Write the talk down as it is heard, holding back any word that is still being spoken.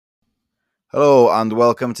Hello and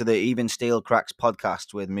welcome to the Even Steel Cracks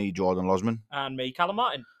podcast with me, Jordan Losman. And me, Callum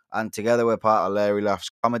Martin. And together we're part of Larry Laughs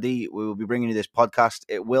Comedy. We will be bringing you this podcast.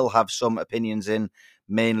 It will have some opinions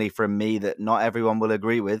mainly from me that not everyone will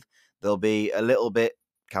agree with. There'll be a little bit,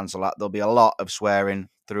 there'll be a lot of swearing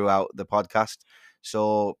throughout the podcast.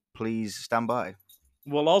 So please stand by.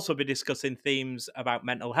 We'll also be discussing themes about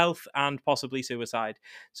mental health and possibly suicide.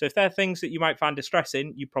 So if there are things that you might find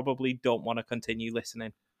distressing, you probably don't want to continue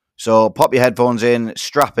listening. So pop your headphones in,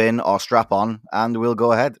 strap in or strap on, and we'll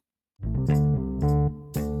go ahead.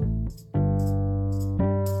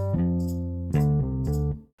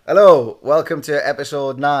 Hello, welcome to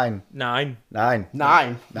episode 9. Nine.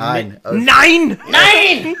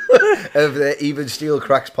 Of the Even Steel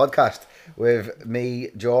Cracks podcast with me,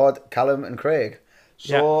 Jord, Callum and Craig.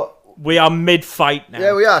 So We are mid-fight now.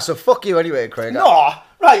 yeah, we are. So fuck you anyway, Craig. No,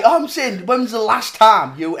 right, I'm saying, when's the last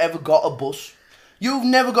time you ever got a bus? You've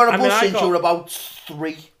never got a bus since you were about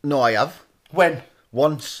 3. No, I have. When?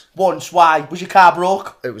 Once. Once. Why? Was your car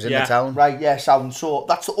broke? It was in Yeah. the town. Right, yeah, sound. So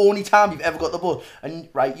that's the only time you've ever got the bus. And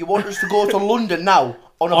right, you want us to go to London now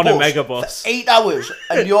on a megabus. for 8 hours,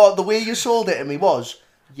 and the way you sold it to me was,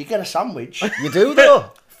 you get a sandwich. You do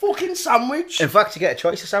though. Fucking sandwich. In fact, you get a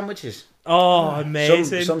choice of sandwiches. Oh,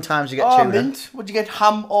 amazing. Sometimes you get Oh, tuna mint. Would you get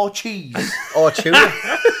ham or cheese? or tuna.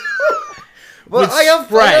 Well, With I have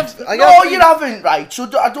spread. No, you haven't, right. So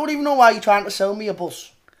I don't even know why you're trying to sell me a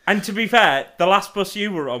bus. And to be fair, the last bus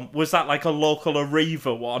you were on, was that like a local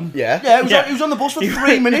Arriva one? Yeah. Yeah, Yeah. he was on the bus for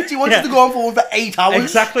 3 minutes. He wanted to go on for one for 8 hours.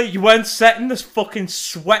 Exactly. You weren't setting this fucking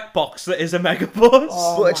sweatbox that is a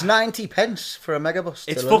megabus. But it's 90 pence for a megabus.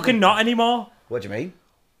 to It's London. fucking not anymore. What do you mean?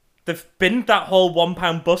 They've binned that whole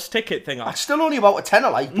 £1 bus ticket thing That's off. still only about a tenner,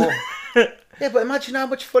 like, but... Yeah, but imagine how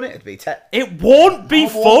much fun it'd be. It won't be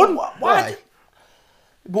fun. Why? Why?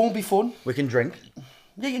 It won't be fun. We can drink.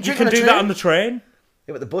 Yeah, you You drink can on a do train. that on the train.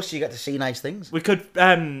 Yeah, but the bus you get to see nice things. We could.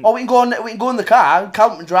 Or we can go in the car,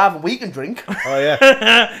 count and drive, and we can drink. Oh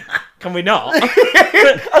yeah. Can we not?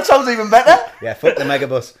 That sounds even better. Yeah, fuck the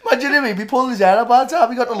megabus. Imagine him, he'd be pulling his hair up by the time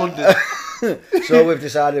we got to London. So we've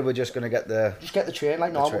decided we're just going to get the... Just get the train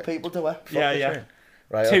like normal train. people do it. yeah.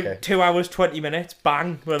 Right, Two, okay. 2 hours, 20 minutes.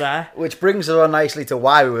 Bang, we're there. Which brings us on nicely to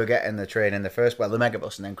why we were getting the train in the first... Well, the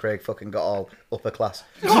megabus, and then Craig fucking got all upper class.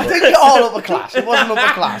 I didn't get all upper class. It wasn't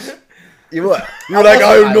upper class. You were? You were I like, wasn't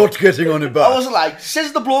I'm like- not getting on it I back. wasn't like,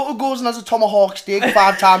 says the bloke who goes and has a tomahawk steak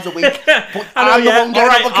 5 times a week, but I know, I'm the yeah. one getting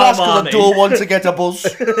Alright, upper class because I'm I don't want to get a bus.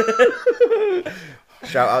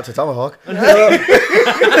 Shout out to Tomahawk.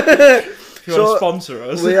 If you want to sponsor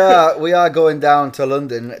us. we are going down to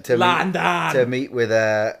London to London. meet with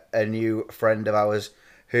a new friend of ours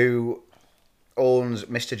who owns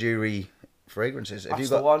Mr. Jury fragrances. That's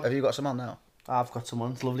the one. Have you got some on now? I've got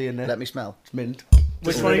someone, it's lovely in there. Let me smell. It's mint.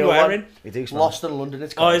 Which It's one are you the real wearing? You do smell. Lost in London,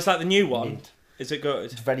 it's Oh, called. is that the new one? Mint. Is it good?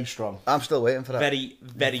 It's very strong. I'm still waiting for that. Very,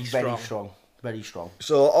 very strong. Very strong. Very strong.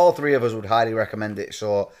 So all three of us would highly recommend it.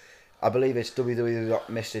 So I believe it's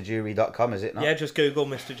www.mrjury.com, is it not? Yeah, just Google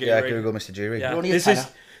Mr. Jury. Yeah, Google Mr. Jury. Yeah. You're only a This is. tenner.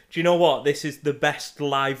 Do you know what? This is the best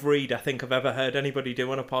live read I think I've ever heard anybody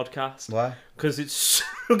do on a podcast. Why? Because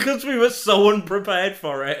because we were so unprepared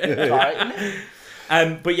for it.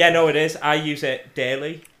 Right. But yeah, no, it is. I use it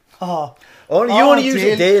daily. Oh, You Oh, only use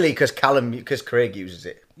it daily. daily because Craig uses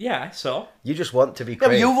it. Yeah, so. You just want to be yeah, but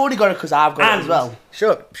Craig. you've only got it because I've got it And- as well.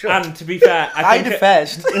 Sure. And to be fair, I I think did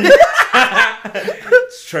first.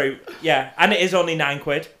 it's true. Yeah, and it is only £9.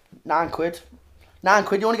 £9.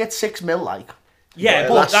 £9, you only get 6 mil, like. Yeah, But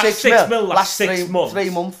but last that's 6 mil lasts 6 3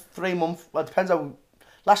 months. 3 months. Well, it depends how.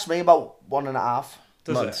 Lasts me about 1.5.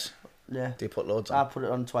 Does months. it? Yeah. Do you put loads I on? put it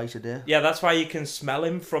on twice a day. Yeah, that's why you can smell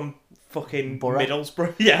him from fucking Borough.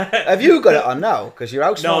 Middlesbrough. Yeah. Have you got it on now? Because your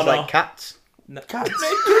house No, smells no. like cats. No, Cats. it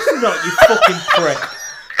does not, you fucking prick.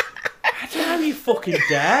 I don't know how you fucking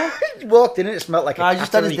dare. You walked in and it smelled like a I cat.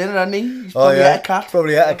 just had his and dinner, hadn't he? He's Oh probably yeah, ate a cat.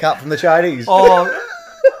 Probably ate a cat from the Chinese. Or,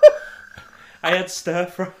 I had stir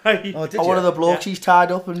fry. Oh, did or you? one of the blokes he's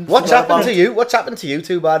tied up and. What's forgot happened about to it. you? What's happened to you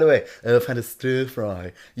two, by the way? I've had a stir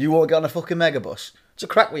fry. You won't get on a fucking megabus. It's a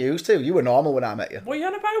crack we used to. You were normal when I met you. What are you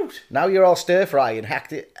on about? Now you're all stir fry and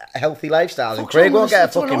healthy lifestyles, and Fuck's Craig wrong won't with get a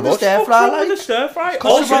what's wrong fucking with bus. stir What's fry, wrong with like? the stir fry? Costs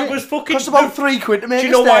Also, about- it was fucking... Costs about £3 to make Do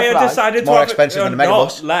you a know why stir I fry. decided More to have... expensive than a no,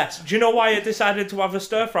 megabus. less. Do you know why I decided to have a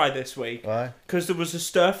stir fry this week? Why? Because there was a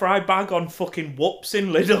stir fry bag on fucking Whoops in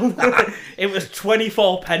Lidl. It was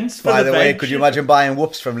 24 pence for By the the way, veg. could you imagine buying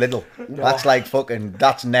whoops from Lidl? That's like fucking,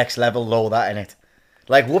 that's next level low, that, innit?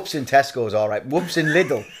 Like whoops in Tesco's, alright. Whoops in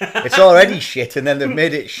Lidl. It's already shit, and then they've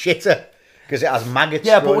made it shitter. because it has maggots.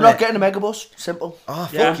 Yeah, but we're growing not it. getting a megabus. Simple. Oh,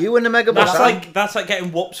 fuck Yeah. you and the megabus. That's like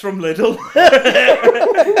getting whoops from Lidl.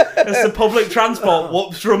 It's the public transport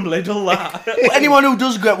whoops from Lidl. That. But anyone who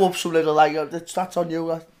does get whoops from Lidl, like, that's on you.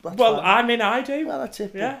 That's Well, fine. I mean, I do. Well, that's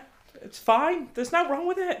it. Yeah, it's fine. There's nothing wrong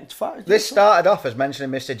with it. It's fine. This started off as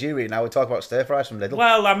mentioning Mr. Jury. Now we talk about stir fries from Lidl.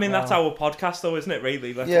 Well, I mean, that's our podcast, though, isn't it?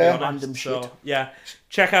 Really, let's Yeah. be honest. Random So, shit. yeah,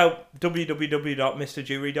 check out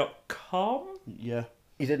www.mrjury.com. Yeah.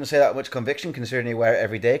 You didn't say that much conviction considering you wear it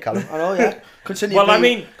every day, Callum. I know, yeah. Considering Well, you've I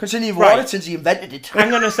mean, considering you've right. worn it since he invented it.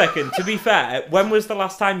 Hang on a second. To be fair, when was the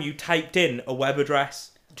last time you typed in a web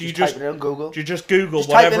address? Do you just type it in on Google? do you just Google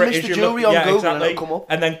Just type whatever in it is Mr. you Jury look? on Google and it'll come up.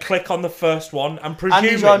 and then click on the first one. I'm And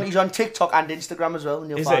presuming he's on TikTok and Instagram as well, and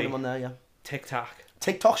you'll Is find he? him on there, yeah. TikTok.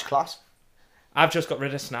 TikTok's class. I've just got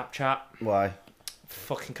rid of Snapchat. Why?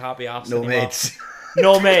 Fucking can't be arsed No anymore. mates.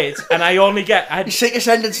 No mates, and I only get You're sick of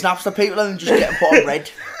sending snaps to people and just getting put on red.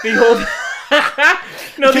 the only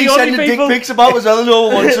no, Keep the only sending people dick pics about as well and no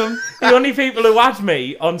one wants them. the only people who add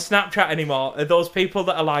me on Snapchat anymore are those people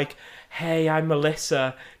that are like, hey, I'm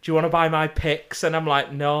Melissa, do you want to buy my pics? And I'm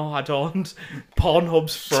like, no, I don't.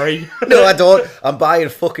 Pornhub's free. No, I don't. I'm buying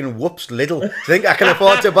fucking whoops Lidl. Do you think I can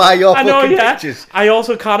afford to buy your I know, fucking yeah. pictures? I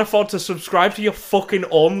also can't afford to subscribe to your fucking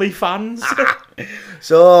OnlyFans.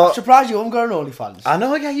 So, Surprised you haven't got an OnlyFans. I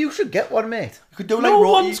know, yeah, you should get one, mate. You could do like No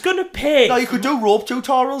rope. one's gonna pay. No, you could do rope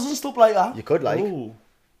tutorials and stuff like that. You could, like. Ooh.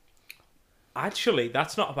 Actually,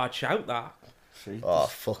 that's not a bad shout, that. Oh,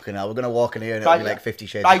 fucking hell. We're going to walk in here and Right, it'll be like yeah. 50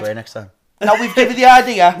 Shades Right. of Grey next time. Now we've given the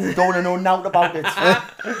idea. We don't want to know nothing about it.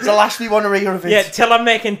 It's the last we want to hear of it. Yeah, till I'm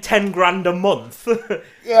making 10 grand a month.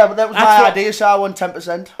 Yeah, but that was That's my what- idea, so I won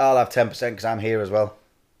 10%. I'll have 10% because I'm here as well.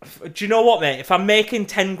 Do you know what, mate? If I'm making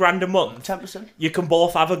 10 grand a month, 10%. you can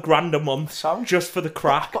both have a grand a month Sound. just for the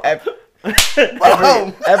crack.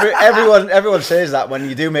 Wow. Everyone says that when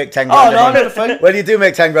you do make 10 Oh, grand no, a never month. think. When you do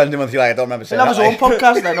make 10 grand a month, you're like, I don't remember saying He'll have that. his own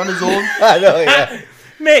podcast then, on his own. I know, yeah.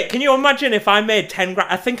 Mate, can you imagine if I made 10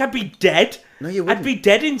 grand? I think I'd be dead. No, you I'd wouldn't. be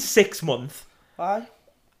dead in 6 months. Aye.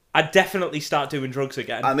 I'd definitely start doing drugs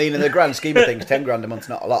again. I mean, in the grand scheme of things, 10 grand a month's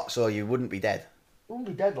not a lot, so you wouldn't be dead. Wouldn't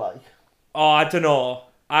be dead, like. Oh, I don't know.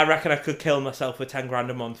 I reckon I could kill myself with 10 grand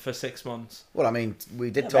a month for 6 months. Well, I mean,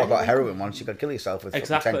 we did talk about heroin once. You could kill yourself with fucking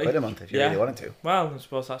Exactly. 10 quid a month if you Yeah. really wanted to. Well, I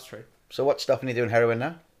suppose that's true. So what's stopping you doing heroin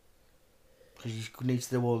now? Because he needs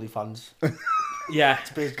to do OnlyFans. Yeah.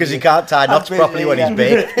 Because he can't tie knots That's properly when he's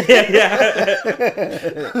basically, big.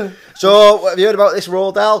 yeah. So, have you heard about this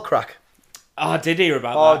Roald Dahl crack? Oh, I did hear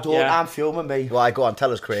about Oh, that. don't. Yeah. I'm fuming, me. Why? Go on,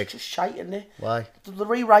 tell us, Craig. It's shite, isn't it? Why? They're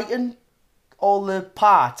rewriting all the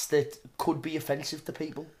parts that could be offensive to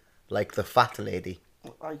people. Like the fat lady.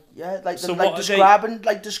 Like, yeah, like, So like what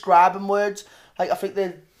are describing words. Like, I think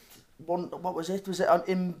they one. What was it? Was it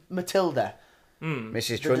in Matilda? Mrs.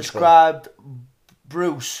 They Trunchbull. described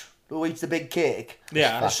Bruce, who eats the big cake,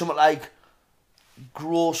 Yeah. as something like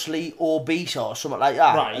grossly obese or something like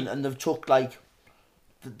that. Right. And they've took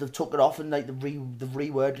they've took it off and like they've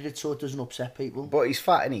reworded it so it doesn't upset people. But he's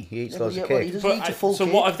fat, isn't he? He eats Yeah, loads but of yeah, well, cake. he doesn't eat a full So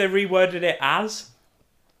cake. what have they reworded it as?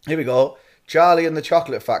 Here we go. Charlie and the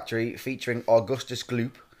Chocolate Factory, featuring Augustus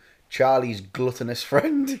Gloop, Charlie's gluttonous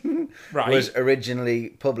friend, Right. was originally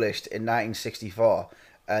published in 1964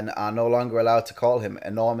 and are no longer allowed to call him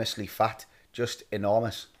enormously fat, just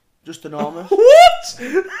enormous. Just enormous. What?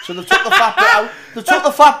 So they took the fat bit out. They took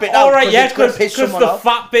the fat bit out. All right, yeah, it's gonna because piss someone the off.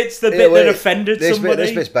 fat bit's the Yeah, bit wait, that offended somebody.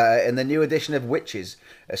 This bit's better. In the new edition of Witches,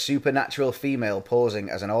 a supernatural female posing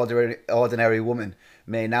as an ordinary woman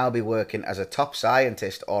may now be working as a top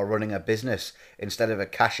scientist or running a business instead of a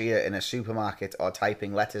cashier in a supermarket or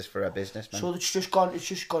typing letters for a businessman. So it's just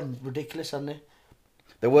gone ridiculous, hasn't it?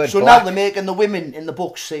 The word So black, now they're making the women in the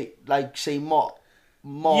book seem more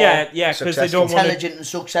Yeah, because they don't want to. intelligent and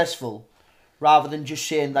successful, rather than just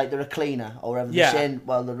saying like they're a cleaner or whatever. Yeah. They're saying,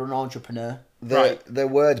 well, they're an entrepreneur. the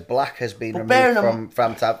word black has been But bearing removed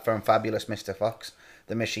from Fabulous Mr. Fox.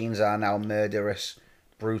 The machines are now murderous,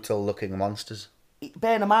 brutal-looking monsters.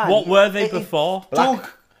 Bearing in mind, What were they before? Doug,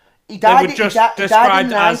 he They died, were just he died in described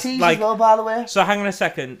the as 90s like. as well, by the way. So hang on a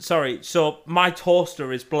second. Sorry. So my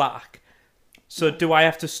toaster is black. So do I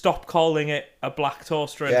have to stop calling it a black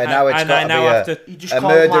toaster? And Yeah, now it's and got I to now be have a, to. You just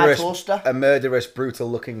call it my toaster. a murderous,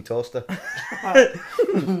 brutal-looking toaster. But,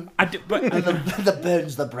 that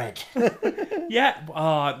burns the bread. yeah.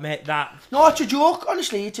 Oh, mate, that. No, it's a joke.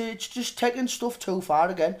 Honestly, it's just taking stuff too far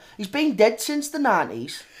again. He's been dead since the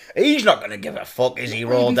 90s. He's not going to give a fuck, is he,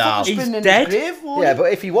 Roald Dahl? He's Spinning in dead? his grave, won't Yeah, he?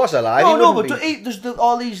 but if he was alive, No, he no, wouldn't but be. there's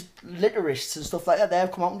all these literasts and stuff like that.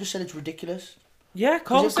 They've come out and just said it's ridiculous. Yeah, of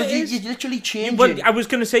course it is. You're literally changing. Well, I was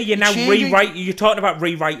going to say you're now rewriting. You're talking about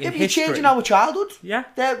rewriting You're history. changing our childhood. Yeah.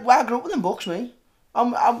 I grew up with them books, me.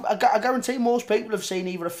 I guarantee most people have seen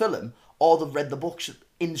either a film or they've read the books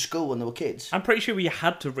in school when they were kids. I'm pretty sure you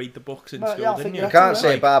had to read the books in school, didn't you? You can't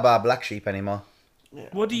say Baba Black Sheep anymore. Yeah.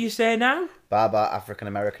 What do you say now? Baba African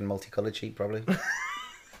American multicoloured sheep, probably.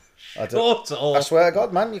 I Shut swear to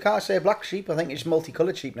God, man, you can't say black sheep. I think it's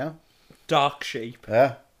multicoloured sheep now. Dark sheep.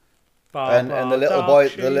 Yeah. And the little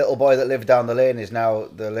boy that lived down the lane is now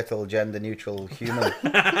the little gender neutral human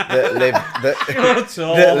that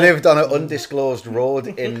lived on an undisclosed road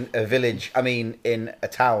in a village. I mean, in a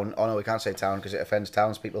town. Oh no, we can't say town because it offends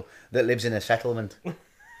townspeople. That lives in a settlement.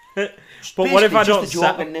 But what if I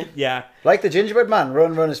don't? Yeah. Like the gingerbread man,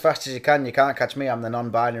 run as fast as you can. You can't catch me. I'm the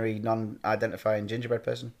non-binary, non-identifying gingerbread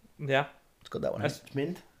person. Yeah. It's good, that one. It's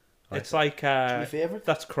mint. It's like my favourite.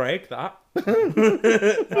 That's Craig. That.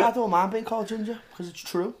 I don't mind being called ginger because it's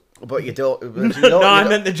true. But you don't. No, I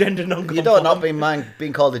meant the gender non-conforming. You don't not mind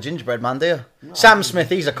being called a gingerbread man, do you? No, Sam Smith,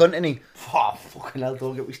 he's a cunt, isn't he? Oh, fucking hell!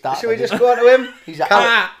 Don't get me started. Should we just go on to him? He's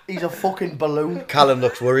a fucking balloon. Callum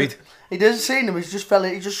looks worried. He doesn't see him.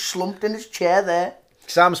 He just slumped in his chair there.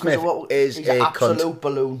 Sam Smith is he's a an absolute cunt.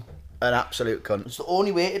 balloon. An absolute cunt. It's the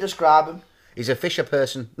only way to describe him. He's a Fisher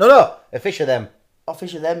person. No, a Fisher them. A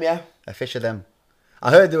Fisher them, yeah. A Fisher them.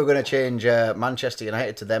 I heard they were going to change Manchester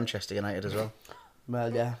United to them Chester United as well.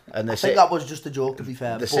 Well, yeah. And I think that was just a joke, to be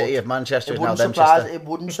fair. The city of Manchester is now It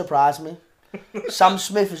wouldn't surprise me. Sam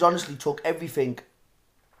Smith has honestly took everything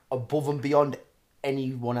above and beyond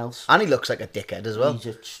anyone else. And he looks like a dickhead as well.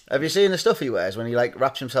 Have you seen the stuff he wears when he like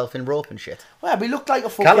wraps himself in rope and shit? Well, he looked like a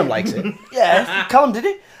fucking... Callum likes it. Yeah, Callum did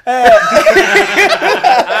it.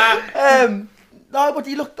 No, but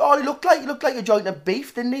he looked like a joint of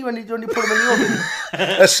beef, didn't he? When you put him in the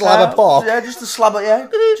oven. A slab of pork. Yeah, just a slab of, yeah,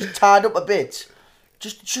 just tied up a bit.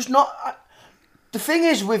 Just not. The thing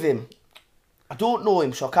is with him, I don't know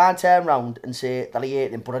him, so I can't turn around and say that I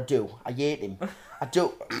hate him, but I do. I hate him. I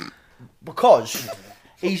do, because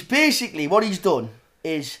he's basically what he's done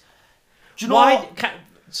is. Do you know why? what?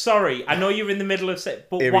 Sorry, I know you're in the middle of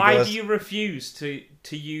but why do you refuse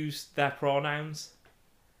to use their pronouns?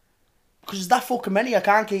 Because there's that fucking many, I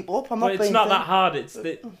can't keep up. It's not that hard. It's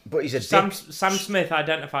that. But he's a Sam Smith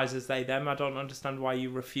identifies as they them. I don't understand why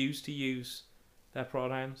you refuse to use their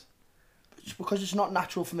pronouns. It's because it's not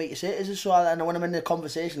natural for me to say it, is it? So I know when I'm in a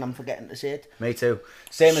conversation, I'm forgetting to say it. Me too.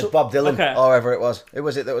 Same as Bob Dylan, or whoever it was. Who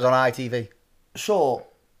was it that was on ITV? So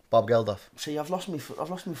Bob Geldof. See, I've lost me.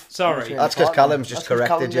 Sorry, that's because Callum's just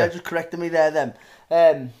corrected you. Yeah, just corrected me there. Then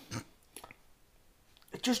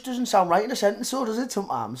it just doesn't sound right in a sentence, so does it?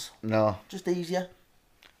 Sometimes. No. Just easier.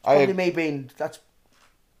 Probably me being that's.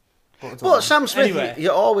 But Sam Smith, anyway.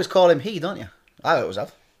 You always call him he, don't you? I always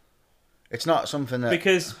have. It's not something that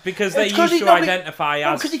because they used to identify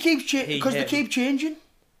as because they keep changing.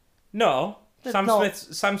 No,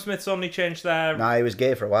 Sam Smith's only changed their. Nah, he was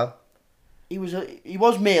gay for a while. He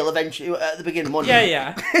was male eventually at the beginning. Wasn't he?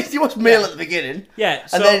 Yeah. He was male at the beginning. Yeah,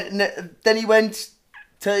 and then he went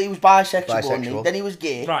till he was bisexual. Then he was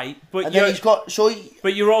gay. Right, but and then he's got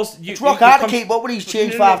But you're also it's rock hard to keep up when he's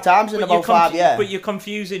changed 5 times in about 5 years. But you're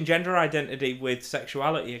confusing gender identity with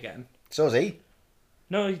sexuality again. So is he.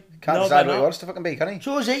 No, can't decide what he wants to fucking be, can he?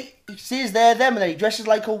 So is he. He says them, and then he dresses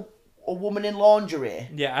like a woman in lingerie.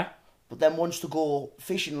 Yeah. But then wants to go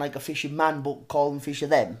fishing like a fishing man, but call them fisher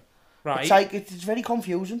them. Right. It's like it's very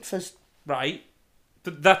confusing. Right.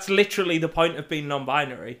 But that's literally the point of being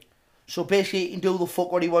non-binary. So basically, he can do the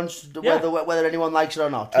fuck what he wants, whether anyone likes it or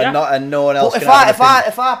not. And no one else. But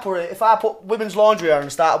if I put women's laundry on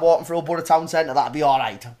and started walking through a Borough Town Centre, that'd be all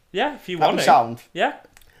right. Yeah, if you want to. Sound. Yeah.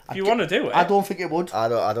 If you want to do it. I don't think it would.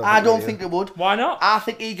 I don't think it would. Why not? I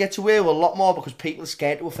think he gets away with a lot more because people are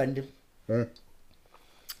scared to offend him.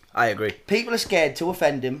 I agree. People are scared to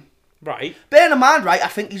offend him. Right. Bearing in mind, right, I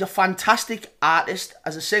think he's a fantastic artist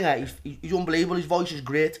as a singer. He's unbelievable. His voice is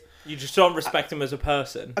great. You just don't respect him as a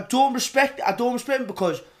person. I don't respect him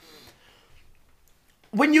because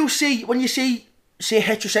when you see say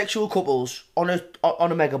heterosexual couples on a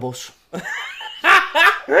megabus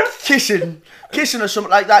kissing or something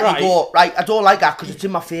like that, right. You go, right, I don't like that because it's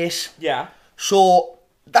in my face. Yeah. So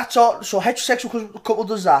that's all. So heterosexual couple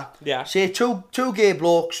does that. Yeah. Say two gay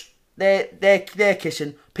blokes, they're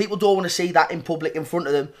kissing. People don't want to see that in public in front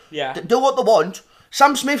of them. Yeah. Do what they want.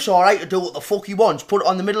 Sam Smith's alright to do what the fuck he wants. Put it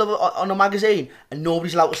on the middle of on a magazine, and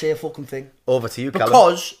nobody's allowed to say a fucking thing. Over to you, Callum.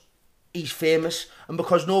 Because he's famous, and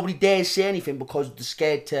because nobody dares say anything because they're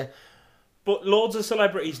scared to. But loads of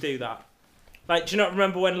celebrities do that. Like, do you not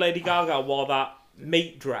remember when Lady Gaga wore that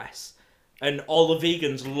meat dress? and all the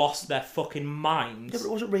vegans lost their fucking minds. Yeah, but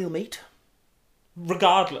it wasn't real meat.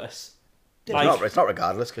 Regardless. It's not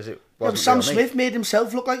regardless, because it Yeah, but wasn't Sam real meat. Smith made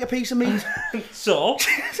himself look like a piece of meat. So,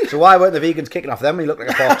 So why weren't the vegans kicking off them when he looked like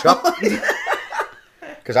a pork chop?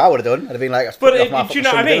 Because I would have done. I'd have been like, but off my do you know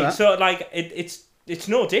what I fucking mean? son So, like, it's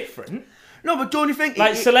no different. No, but don't you think...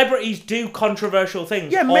 Like, celebrities do controversial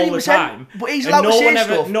things Yeah, all many the percent, time. but he's and allowed to say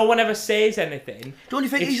ever, stuff. no one ever says anything. Don't you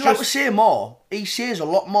think It's he's allowed to just- say more? He says a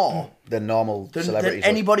lot more than normal than celebrities.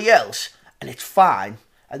 anybody else, and it's fine.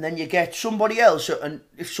 And then you get somebody else, and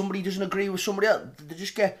if somebody doesn't agree with somebody else, they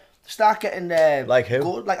just start getting... Like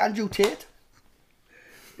who? Like Andrew Tate.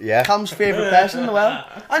 Yeah. Cam's favourite person in the world.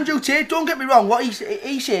 Andrew Tate, don't get me wrong, what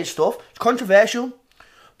he says stuff, it's controversial.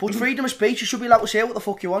 But freedom of speech, you should be allowed to say what the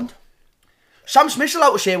fuck you want. Sam Smith's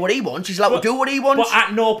allowed to say what he wants, he's allowed to do what he wants. But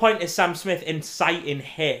at no point is Sam Smith inciting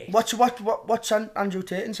hate. What's Andrew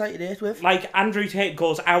Tate incited hate with? Like, Andrew Tate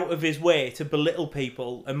goes out of his way to belittle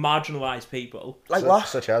people and marginalise people. Like what?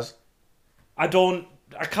 Such as? I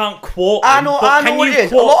can't quote I him, know but what it is.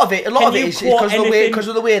 quote- A lot of it can you is quote because of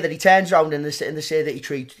anything- the way that he turns around and they say that he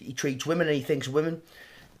treats women and he thinks women.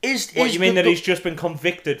 What, you mean that he's just been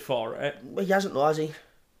convicted for it? Well, he hasn't, though, has he?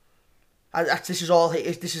 This is all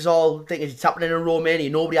it's happening in Romania.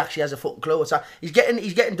 Nobody actually has a fucking clue. He's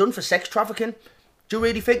getting done for sex trafficking. Do you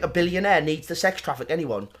really think a billionaire needs to sex traffic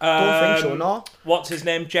anyone? Don't think so, no. What's his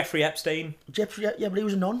name? Jeffrey Epstein. Jeffrey, yeah, but he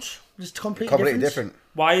was a nonce. It's completely Completely different. different.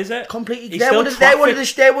 Why is it? Completely. He They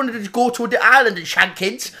still wanted to go to the island and shag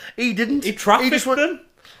kids. He didn't. He trafficked them.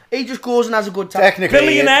 He just goes and has a good time.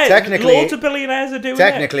 Technically, Loads of billionaires are doing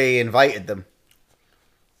technically he invited them.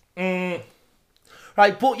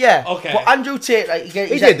 Right, but yeah. Okay. But Andrew Tate, like, he's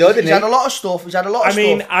did, had didn't a lot of stuff. He's had a lot of I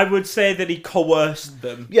mean, stuff. I would say that he coerced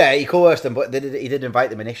them. Yeah, he coerced them, but he did invite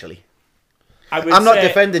them initially. I'm I'm not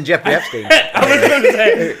defending Jeffrey Epstein. I was going to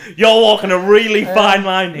say, you're walking a really fine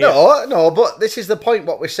line here. No, but this is the point,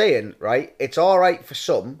 what we're saying, right? It's all right for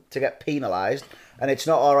some to get penalised, and it's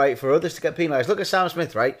not all right for others to get penalised. Look at Sam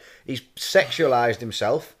Smith, right? He's sexualised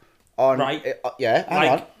himself on... Right. Yeah, hang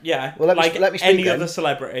on. Yeah, Well, let me speak any then. other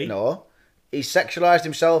celebrity. No. He's sexualised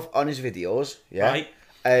himself on his videos, yeah? Right.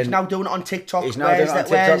 And He's now doing it on TikTok. he's now doing it on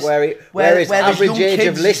TikTok where his there's average young age of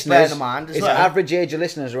kids listeners... bearing in mind as His well. average age of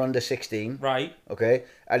listeners are under 16. Right, Okay?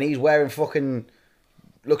 And he's wearing fucking...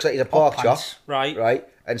 Looks like he's a pork chop. pants. right, Right?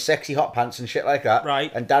 And sexy hot pants and shit like that.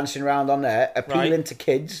 Right. And dancing around on there, appealing Right. to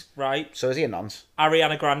kids. right. So is he a nonce?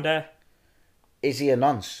 Ariana Grande. Is he a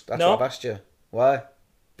nonce? That's No. what I've asked you. Why?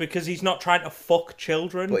 Because he's not trying to fuck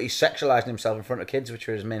children. But he's sexualising himself in front of kids, which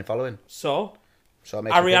are his main following. So, So it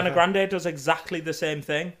makes him Ariana perfect. Grande does exactly the same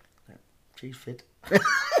thing. She's fit.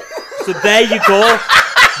 So there you go.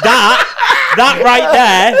 That right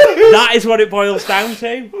there, that is what it boils down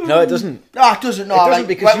to. No, it doesn't. No, it doesn't. No, It doesn't like,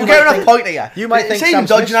 because you we're might getting off think- point here. you might think See Sam him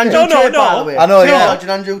dodging Smith's- Andrew No, Tate, no. by the way. I know, See him yeah. dodging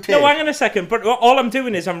Andrew Tate. No, hang on a second. But all I'm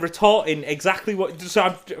doing is I'm retorting exactly what. So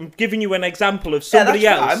I'm giving you an example of somebody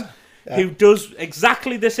that's else who does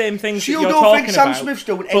exactly the same things So that you you're don't talking think Sam about. Smith's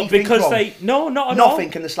doing but anything because wrong? not at all.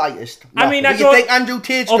 Nothing in the slightest. I mean, I But you don't- think Andrew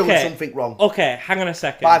Tate's doing something wrong Okay, hang on a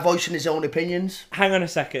second. by voicing his own opinions? Hang on a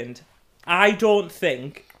second. I don't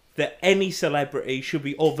think that any celebrity should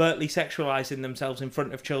be overtly sexualizing themselves in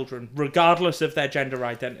front of children, regardless of their gender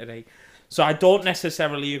identity. So I don't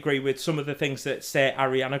necessarily agree with some of the things that, say,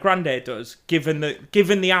 Ariana Grande does, given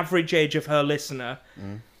the average age of her listener.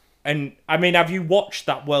 And, I mean, have you watched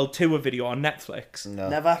that World Tour video on Netflix? No.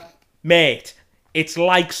 Never. Mate, it's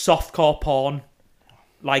like softcore porn.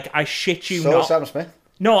 Like, I shit you So not. Sam Smith.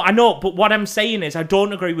 No, I know, but what I'm saying is I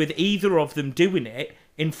don't agree with either of them doing it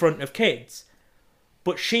in front of kids.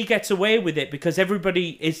 But she gets away with it because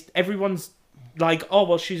everyone's like, oh,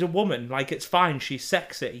 well, she's a woman. Like, it's fine. She's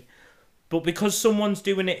sexy. But because someone's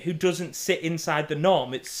doing it who doesn't sit inside the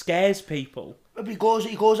norm, it scares people. But he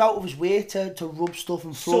goes out of his way to rub stuff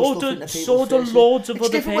and throw So stuff do- into people's so do faces. loads of it's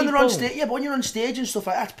other different when they're on people. stage. Yeah, but when you're on stage and stuff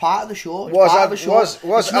like that, it's part of the show. It's Was part that- of the show.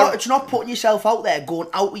 was- it's not putting yourself out there, going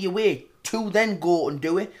out of your way to then go and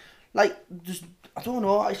do it. Like, just, I don't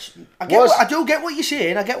know. I do get what you're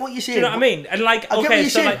saying. I get what you're saying. Do you know what I mean? And like, I get what okay, you're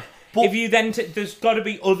so saying, like, but- if you then, there's got to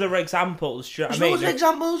be other examples. Do you know what I There's mean? loads of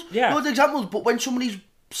examples. Yeah. Loads of examples. But when somebody's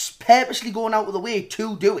purposely going out of the way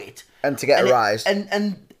to do it, And to get a rise.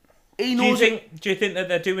 and he Do you knows think that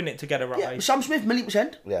they're doing it to get a rise? Yeah, Sam Smith,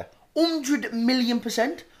 1,000,000%. Yeah.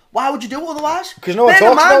 100,000,000%. Why would you do it otherwise? 'Cause no one Bear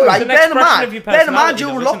in talks mind, about it. right? It's an Bear in expression mind, of your bear in mind personality,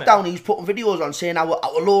 during though, isn't it? lockdown, he was putting videos on saying how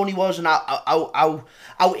alone he was and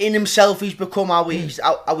how in himself he's become, how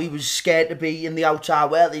he was scared to be in the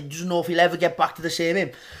outside world. He doesn't know if he'll ever get back to the same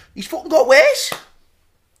him. He's fucking got worse.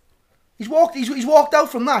 He's walked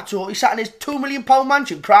out from that, so he sat in his £2 million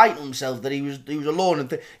mansion crying to himself that he was alone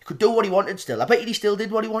and he could do what he wanted still. I bet he still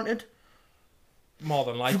did what he wanted. More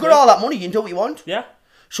than likely. If you've got all that money, you can do what you want. Yeah.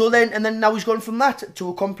 So then now he's gone from that to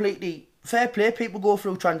a completely fair play. People go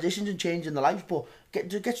through transitions and changing their lives, but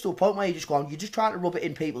it gets to a point where you're just trying to rub it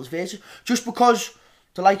in people's faces just because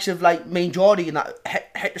the likes of like me and Geordie and that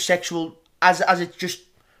heterosexual as it's just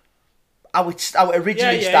how it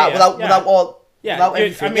originally started without all. Yeah, without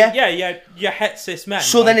everything, you're het cis men.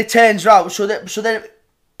 So then it turns out, so then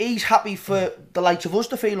he's happy for the likes of us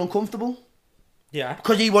to feel uncomfortable. Yeah.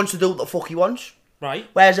 Because he wants to do what the fuck he wants. Right.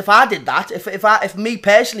 Whereas if I did that, if me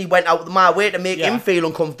personally went out of my way to make him feel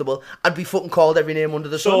uncomfortable, I'd be fucking called every name under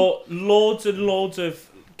the sun. So loads and loads of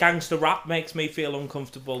gangster rap makes me feel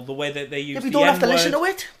uncomfortable. The way that they use yeah, but you the don't have to N-word. listen to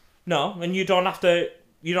it. No, and you don't have to.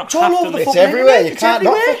 You don't It's have all to over the listen. It's fucking everywhere. internet, You it's can't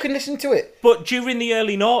not everywhere. fucking listen to it. But during the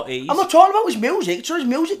early noughties, I'm not talking about his music. It's not his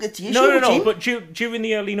music that's the issue. no. But during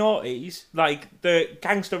the early noughties, like the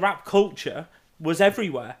gangster rap culture was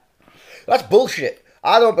everywhere. That's bullshit.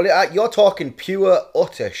 I don't believe you're talking pure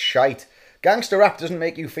utter shite. Gangster rap doesn't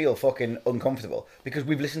make you feel fucking uncomfortable because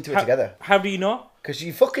we've listened to it together. How do you know? Because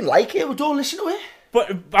you fucking like Yeah, it. well, don't listen to it. But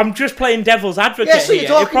I'm just playing devil's advocate Yeah, so you're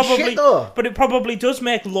here. talking shit, though. But it probably does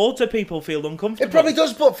make loads of people feel uncomfortable. It probably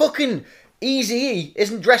does, but fucking Eazy-E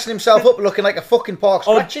isn't dressing himself up looking like a fucking pork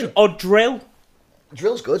scratching. Or drill.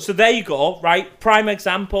 Drill's good. So there you go, right? Prime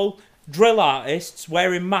example. Drill artists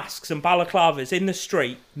wearing masks and balaclavas in the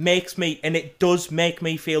street makes me, and it does make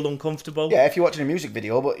me feel uncomfortable. Yeah, if you're watching a music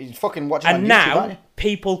video, but you're fucking watching And on YouTube, now, aren't you?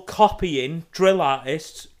 people copying drill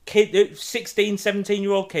artists, 16,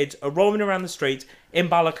 17-year-old kids are roaming around the streets in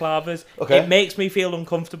balaclavas. Okay. It makes me feel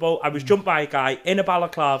uncomfortable. I was jumped by a guy in a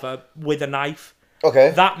balaclava with a knife.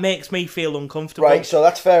 Okay. That makes me feel uncomfortable. Right, so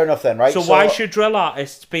that's fair enough then, right? So why should drill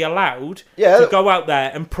artists be allowed Yeah. to go out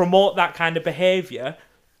there and promote that kind of behaviour?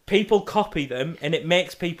 People copy them, and it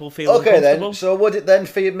makes people feel Okay uncomfortable. then, so would it then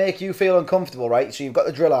make you feel uncomfortable, right? So you've got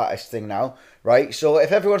the drill artist thing now, right? So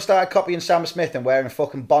if everyone started copying Sam Smith and wearing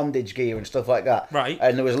fucking bondage gear and stuff like that, Right.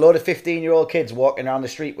 and there was a load of 15-year-old kids walking around the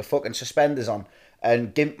street with fucking suspenders on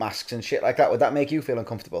and gimp masks and shit like that, would that make you feel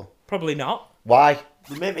uncomfortable? Probably not. Why?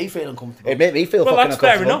 It made me feel uncomfortable. It'd make me feel Well, fucking that's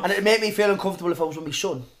fair uncomfortable. enough. And it'd make me feel uncomfortable if I was with my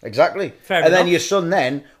son. Exactly. Fair and then enough. your son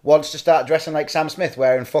then wants to start dressing like Sam Smith,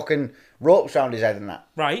 wearing fucking ropes around his head and that.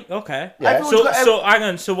 Right, okay. Yeah. Everyone's So hang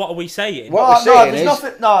on, so what are we saying? What No, we're saying there's is...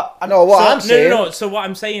 nothing. No, I No, what I'm So, saying... no. So what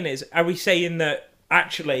I'm saying is, are we saying that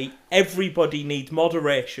actually everybody needs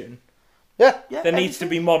moderation? Yeah, Yeah, There needs to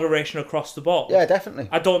be moderation across the board. yeah, definitely.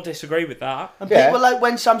 I don't disagree with that. And Yeah. people like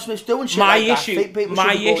when Sam Smith's doing shit My like that, issue- think people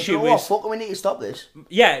my should be going, issue "You know what, is- fuck, we need to stop this."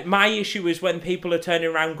 Yeah, my issue is when people are turning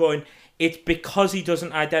around going, it's because he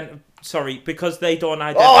doesn't identify. Sorry, because they don't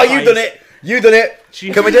identify. Oh, you done it! You done it!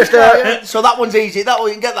 Can we just... So that one's easy. That one,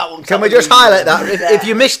 you can get that one. Can we just highlight that? If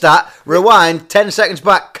you missed that, rewind 10 seconds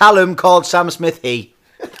back. Callum called Sam Smith he.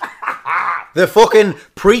 The fucking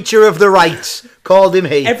preacher of the rights called him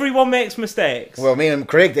he. Everyone makes mistakes. Well, me and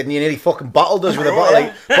Craig didn't. You nearly fucking bottled us with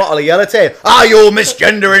a bottle of Yellowtail. Are you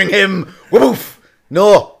misgendering him? Woof!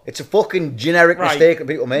 No, it's a fucking generic Right. mistake that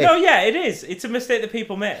people make. No, yeah, it is. It's a mistake that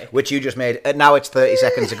people make. Which you just made. And now it's 30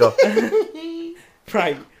 seconds ago.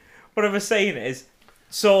 Right. What I was saying is,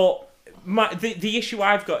 so the issue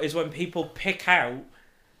I've got is when people pick out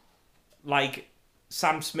like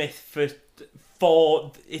Sam Smith for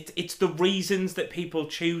it's the reasons that people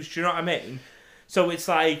choose. Do you know what I mean? So it's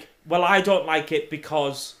like, well, I don't like it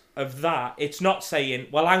because of that. It's not saying,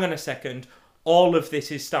 well, hang on a second, all of this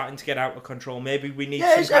is starting to get out of control. Maybe we need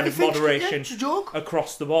some it's kind of everything's- moderation it's a joke.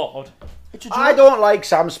 across the board. It's a joke. I don't like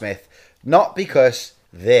Sam Smith. Not because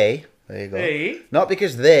they... There you go. Hey. Not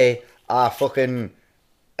because they are fucking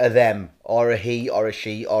a them, or a he, or a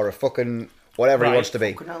she, or a fucking whatever he Right. wants to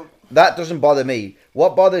be. Fucking hell. That doesn't bother me.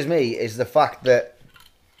 What bothers me is the fact that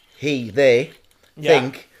they Yeah.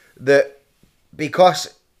 think that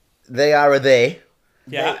because they are a they,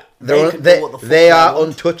 Yeah. they're, can they, do what the fuck they are want.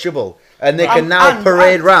 untouchable. And they And- can now and-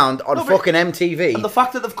 parade and- round on No, but- fucking MTV. And the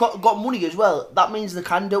fact that they've got money as well, that means they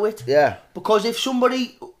can do it. Yeah. Because if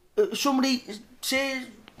somebody say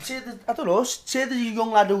that, I don't know, say there's a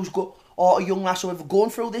young lad who's got, or a young lass whoever going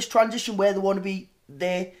through this transition where they want to be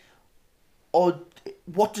there, or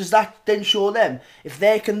what does that then show them? If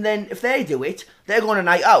they do it, they're going a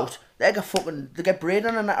night out. They get brain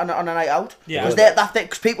on a night out. Yeah.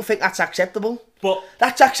 Because people think that's acceptable. But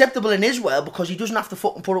that's acceptable in his world because he doesn't have to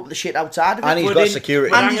fucking put up with the shit outside of it. And he's got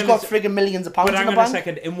security. And he's got friggin' millions of pounds but in the hang on bank. a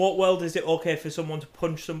second. In what world is it okay for someone to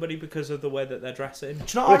punch somebody because of the way that they're dressing?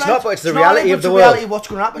 It's not Well, it's alright. not, but it's the not reality alright, of but the it's reality world. of what's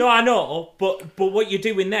going to happen. No, I know, but what you're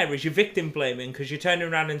doing there is you're victim blaming because you're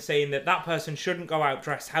turning around and saying that person shouldn't go out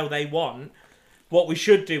dressed how they want. What we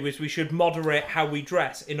should do is we should moderate how we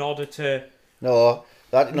dress in order to... No,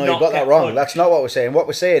 you've Not got that get wrong. punched. That's not what we're saying. What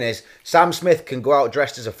we're saying is Sam Smith can go out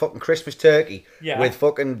dressed as a fucking Christmas turkey Yeah. with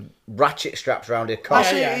fucking ratchet straps around his cock.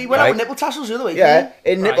 He went out with nipple tassels the other week. Yeah,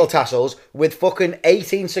 didn't in nipple Right. tassels with fucking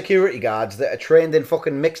 18 security guards that are trained in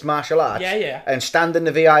fucking mixed martial arts Yeah. and stand in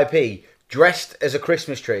the VIP dressed as a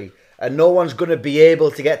Christmas tree and no one's going to be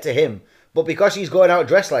able to get to him. But because he's going out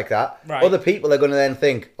dressed like that, Right. other people are going to then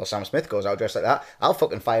think, well, Sam Smith goes out dressed like that, I'll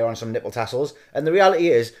fucking fire on some nipple tassels. And the reality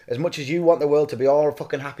is, as much as you want the world to be all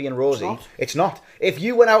fucking happy and rosy, it's not. If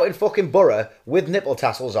you went out in fucking Borough with nipple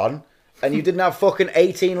tassels on, and you didn't have fucking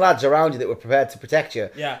 18 lads around you that were prepared to protect you,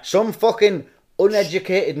 Yeah. some fucking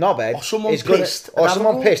uneducated knobhead Or someone is gonna, pissed and or have a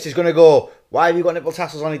someone go. pissed is going to go, why have you got nipple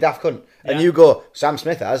tassels on, you daft cunt? And Yeah. you go, Sam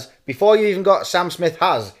Smith has. Before you even got Sam Smith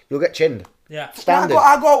has, you'll get chinned. Yeah. Standard.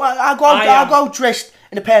 I am- go dressed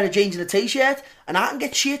in a pair of jeans and a t-shirt, and I can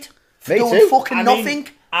get shit for Me doing too. fucking I mean, nothing,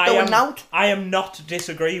 doing out. I am not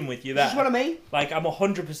disagreeing with you there. This is what I mean. Like, I'm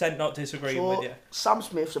 100% not disagreeing with So, you. Sam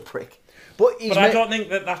Smith's a prick. But he's But I ma- don't think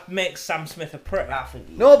that makes Sam Smith a prick.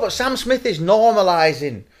 No, but Sam Smith is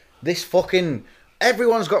normalising this fucking...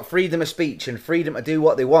 Everyone's got freedom of speech and freedom to do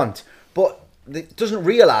what they want, but it doesn't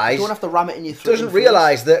realise... You don't have to ram it in your throat. doesn't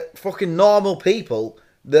realise that fucking normal people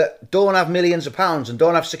that don't have millions of pounds and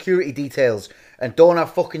don't have security details and don't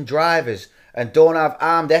have fucking drivers and don't have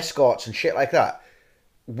armed escorts and shit like that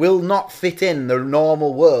will not fit in the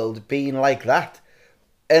normal world being like that.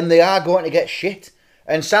 And they are going to get shit.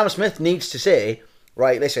 And Sam Smith needs to say,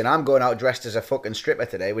 right, listen, I'm going out dressed as a fucking stripper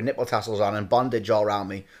today with nipple tassels on and bondage all around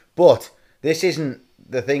me, but this isn't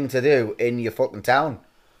the thing to do in your fucking town.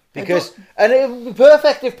 Because, and it would be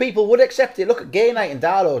perfect if people would accept it. Look at Gay Night in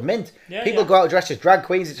Darlow's Mint. Yeah, People yeah. go out dressed as drag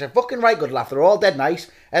queens. It's a fucking right good laugh. They're all dead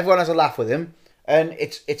nice. Everyone has a laugh with him. And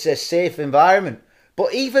it's a safe environment.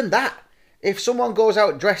 But even that, if someone goes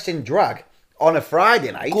out dressed in drag on a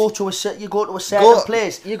Friday night, You go to a certain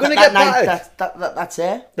place. you're gonna that get night, battered. That's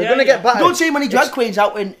there. they're Yeah, going to yeah. get battered. You don't see many drag It's queens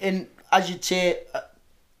out in as you'd say.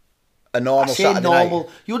 a normal Say Saturday normal. night.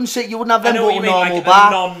 You wouldn't have I them know go what to you a mean, normal like a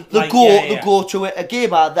bar. non- They like, go yeah, yeah. go to a gay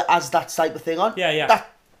bar that has that type of thing on. Yeah, yeah.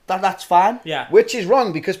 That's fine. Yeah. Which is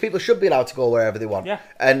wrong because people should be allowed to go wherever they want. Yeah.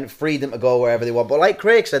 And freedom to go wherever they want. But like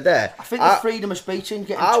Craig said there, I think the freedom of speech in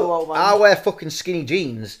getting too out of I hand. wear fucking skinny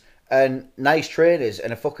jeans and nice trainers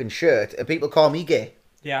and a fucking shirt and people call me gay.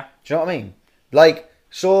 Yeah. Do you know what I mean? Like,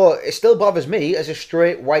 so it still bothers me as a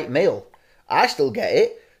straight white male. I still get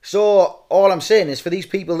it. So all I'm saying is for these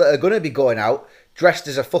people that are going to be going out dressed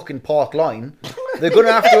as a fucking pork loin, they're going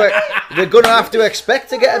to have to expect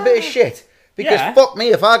to get a bit of shit. Because Yeah. fuck me,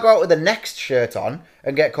 if I go out with the next shirt on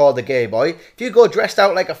and get called a gay boy, if you go dressed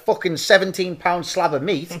out like a fucking 17-pound slab of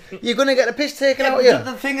meat, you're going to get the piss taken out of you.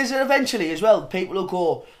 The thing is that eventually as well, people will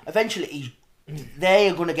go. Eventually,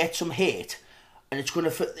 they're going to get some hate, and it's going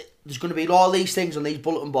to. There's going to be all these things on these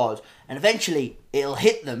bulletin boards, and eventually it'll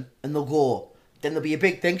hit them, and they'll go. Then there'll be a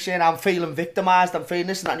big thing saying, "I'm feeling victimised. I'm feeling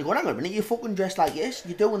this and that." And you go, "Hang on a minute, you're fucking dressed like this.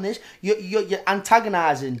 You're doing this. You're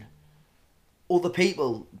antagonising other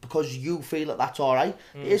people because you feel that that's all right.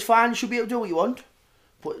 It's fine. You should be able to do what you want."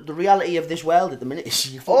 But the reality of this world at the minute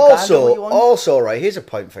is you fucking can't do what you want. Also, right, here's a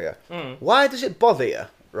point for you. Why does it bother you,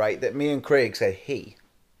 right, that me and Craig say he,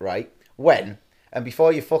 right, when, and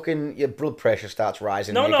before your blood pressure starts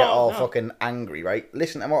rising and you get all fucking angry, right?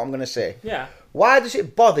 Listen to what I'm going to say. Yeah. Why does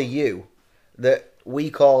it bother you that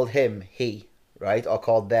we called him he, right, or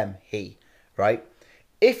called them he, right?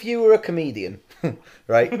 If you were a comedian,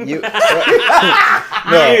 right, you...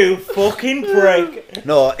 No. You fucking prick.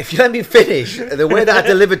 No, if you let me finish, the way that I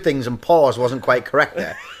delivered things and pause wasn't quite correct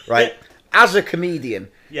there, right? As a comedian,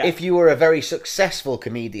 Yeah. if you were a very successful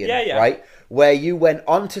comedian, Yeah. right, where you went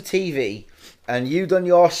onto TV and you done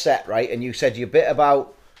your set, right, and you said your bit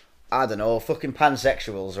about, I don't know, fucking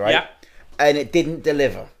pansexuals, right, Yeah. and it didn't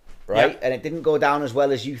deliver, right, Yeah. and it didn't go down as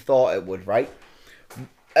well as you thought it would, right,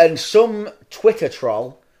 and some Twitter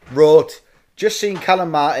troll wrote, "Just seen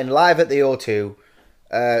Callum Martin live at the O2,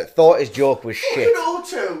 thought his joke was shit."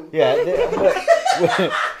 Yeah,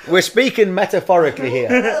 we're speaking metaphorically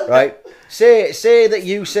here, right? Say that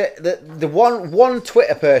you said that the one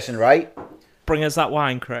Twitter person, right? Bring us that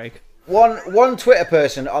wine, Craig. one Twitter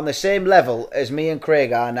person on the same level as me and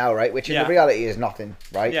Craig are now, right? Which in Yeah. the reality is nothing,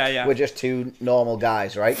 right? Yeah. We're just two normal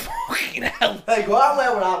guys, right? Fucking hell. Hey, go out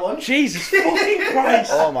where we're at one. Jesus fucking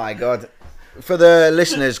Christ. Oh my god. For the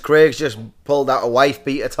listeners, Craig's just pulled out a wife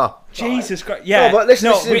beater top. Jesus Christ. Yeah. No, but listen,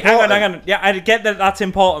 this is hang on, important. hang on. Yeah, I get that that's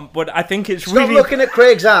important, but I think it's Stop really... looking at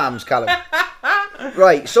Craig's arms, Callum.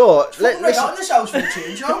 Right, so Fucking right out in this house for a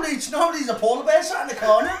change. Nobody's a polar bear sat in the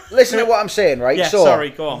corner. listen to what I'm saying, right? Yeah, so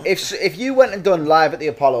sorry, go on. If you went and done live at the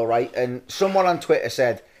Apollo, right, and someone on Twitter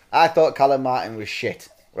said, I thought Callum Martin was shit,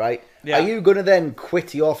 right? Yeah. Are you going to then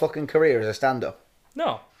quit your fucking career as a stand-up?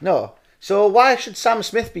 No. No. So why should Sam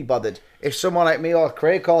Smith be bothered if someone like me or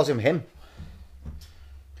Craig calls him?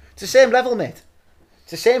 It's the same level, mate.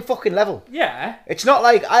 It's the same fucking level. Yeah. It's not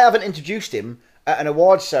like I haven't introduced him at an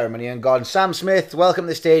awards ceremony and gone, Sam Smith, welcome to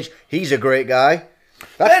the stage. He's a great guy.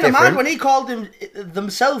 That's Bear in different. mind, when he called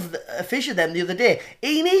themselves a Fisher them the other day,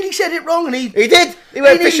 he nearly said it wrong, and he did. He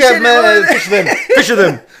went, nearly Fisher said it wrong. Fisher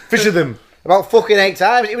them. Fisher them. About fucking 8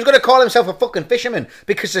 times. He was going to call himself a fucking fisherman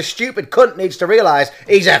because the stupid cunt needs to realise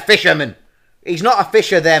he's a fisherman. He's not a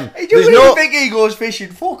fisher them. Hey, do you really think he goes fishing?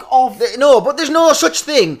 Fuck off. No, but there's no such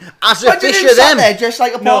thing as a Imagine him fisher sat them. there just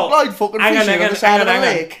like a No. pork line fucking fishing on the side of the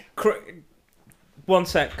lake. One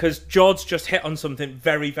sec, because George just hit on something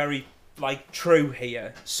very, very, true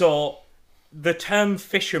here. So, the term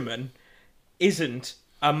fisherman isn't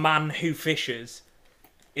a man who fishes.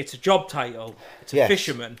 It's a job title. It's a Yes,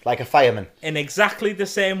 fisherman. like a fireman. In exactly the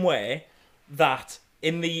same way that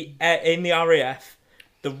in the RAF,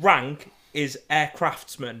 the rank is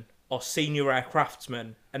aircraftsman or senior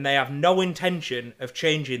aircraftsman, and they have no intention of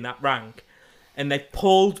changing that rank. And they've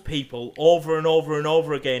polled people over and over and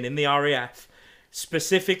over again in the RAF,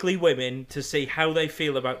 specifically women, to see how they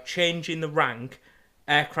feel about changing the rank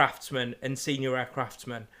aircraftsman and senior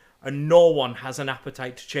aircraftsman. And no one has an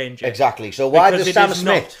appetite to change it. Exactly. So why Because does it Sam is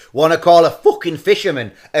Smith want to call a fucking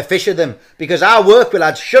fisherman a fisher them? Because I work with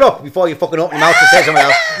lads. Shut up before you fucking open your mouth to say something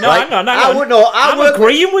else. No, right? hang on. I'm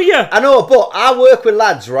agreeing with you. I know, but I work with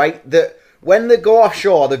lads, right, that when they go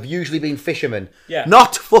offshore, they've usually been fishermen. Yeah.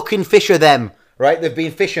 Not fucking fisher them, right? They've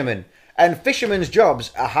been fishermen. And fishermen's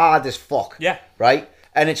jobs are hard as fuck. Yeah. Right?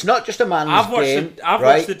 And it's not just a man's I've watched game. I've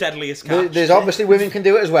right? watched The Deadliest Catch. There's obviously women can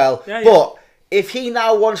do it as well. Yeah, yeah. But if he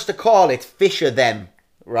now wants to call it fisher them,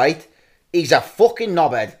 right? He's a fucking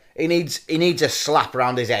knobhead. He needs a slap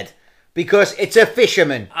around his head. Because it's a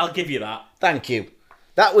fisherman. I'll give you that. Thank you.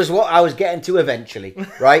 That was what I was getting to eventually,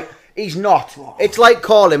 right? He's not. It's like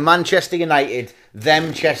calling Manchester United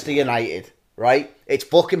them Chester United, right? It's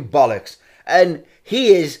fucking bollocks. And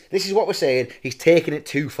this is what we're saying, he's taking it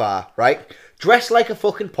too far, right? Dressed like a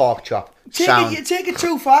fucking pork chop. You take it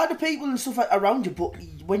too far to people and stuff around you, but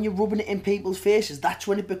when you're rubbing it in people's faces, that's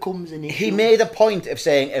when it becomes an issue. He made a point of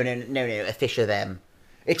saying, oh, no, a fisher them.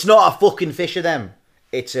 It's not a fucking fisher them.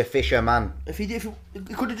 It's a fisherman. If he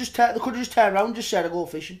could have just turned around and just said, I go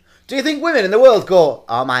fishing. Do you think women in the world go,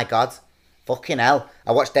 oh my god, fucking hell,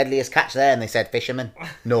 I watched Deadliest Catch there and they said fisherman?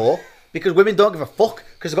 No, because women don't give a fuck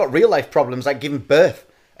because they've got real life problems like giving birth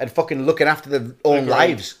and fucking looking after their own Agreed.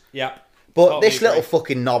 lives. Yeah. But Totally this little agree.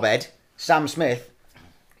 fucking knobhead, Sam Smith,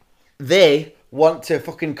 they want to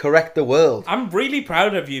fucking correct the world. I'm really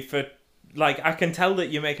proud of you for, I can tell that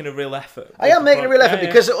you're making a real effort. I am making a real effort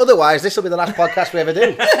because otherwise this will be the last podcast we ever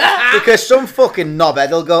do. Because some fucking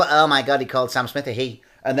knobhead will go, oh my god, he called Sam Smith a he,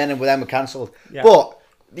 and then we're cancelled. Yeah. But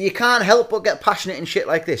you can't help but get passionate in shit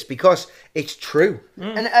like this because it's true.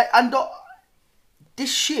 And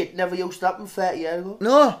this shit never used to happen 30 years ago.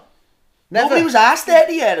 No, never. Nobody was asked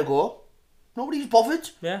 30 years ago. Nobody was bothered.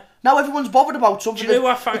 Yeah. Now everyone's bothered about something. Do you know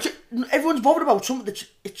what I find? Everyone's bothered about something that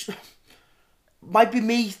it's might be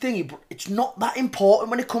me thingy, but it's not that important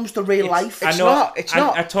when it comes to real life. It's not. It's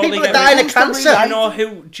not. I totally People are get dying it. of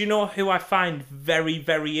cancer. Do you know who I find very,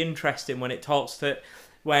 very interesting when it talks to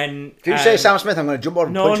when If you say Sam Smith, I'm going to jump over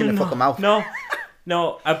and punch you in the fucking mouth.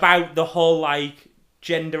 No, about the whole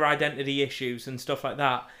gender identity issues and stuff like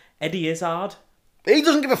that. Eddie Izzard. He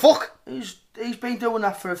doesn't give a fuck. He's been doing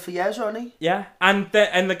that for years, hasn't he? Yeah, and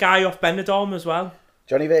the guy off Benidorm as well.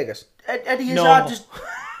 Johnny Vegas. Eddie No. Izzard just...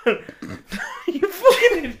 You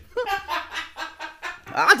fucking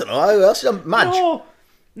I don't know. Who else? Madge.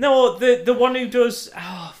 no, the one who does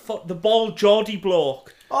the bald Geordie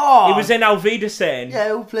bloke. Oh, He was in Alvida saying, yeah,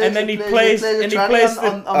 who plays? and then he a plays tranny the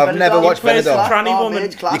on I've never Benidorm. watched He plays Benidorm. the Tranny oh, woman.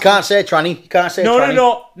 mate, class. You can't say tranny. You can't say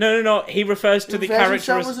tranny. no. He refers to the refers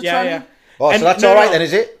character himself as as a yeah, tranny? yeah. Oh, And so that's no, all right no. then,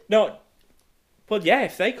 is it? No, well, yeah.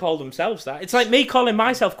 If they call themselves that, it's like me calling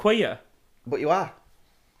myself queer. But you are.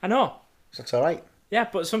 I know. So that's all right. Yeah,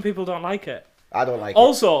 but some people don't like it. I don't like it.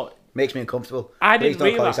 Also, Makes me uncomfortable. I Please didn't don't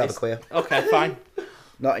call realise. yourself a queer. Okay, fine.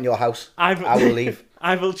 Not in your house. I I will leave.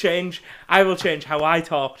 I will change how I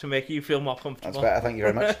talk to make you feel more That's comfortable. better. Thank you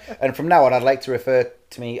very much. And from now on, I'd like to refer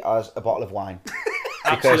to me as a bottle of wine.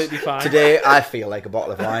 Absolutely fine. Today, I feel like a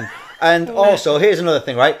bottle of wine. And also, here's another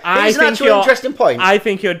thing, right? I Here's an think actual you're- interesting point. I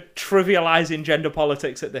think you're trivialising gender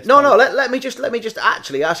politics at this No, point. no. Let me just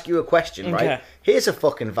actually ask you a question, right? Okay. Here's a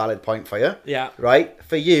fucking valid point for you. Yeah. Right,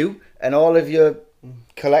 for you and all of your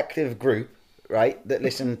collective group, right, that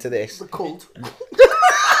listen to this. The cult.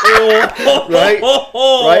 Right.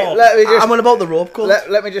 Right. Let me just. I'm on about the rope cult.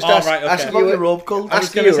 Let me just Oh, ask, right, okay. ask About you. the rope cult. I was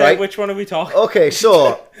Ask going to you, say, right? which one are we talking? Okay,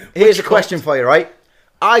 so here's a Which question for you, right?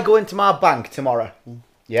 I go into my bank tomorrow.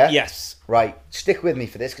 Yeah. Yes. Right. Stick with me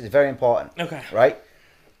for this because it's very important. Okay. Right.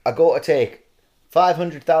 I go to take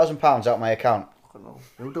 £500,000 out of my account.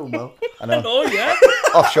 You're doing well. I know. Oh, yeah.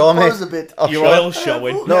 Offshore, mate. Pause a bit. Your Offshore. oil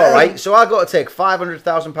showing. No, right. So I got to take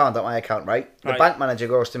 £500,000 out of my account, right? The Right. bank manager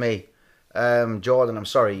goes to me, Jordan, I'm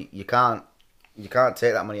sorry, you can't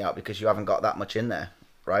take that money out because you haven't got that much in there,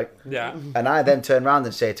 right? Yeah. And I then turn around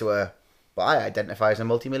and say to her, but I identify as a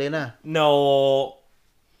multimillionaire, No.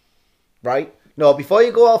 right? No, before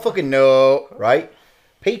you go all fucking no, right?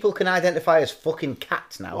 People can identify as fucking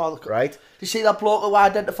cats now, Well, right? Do you see that bloke who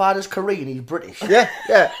identified as Korean? He's British. Yeah,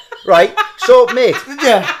 yeah, right. So, mate,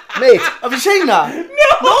 Yeah. mate, Have you seen that?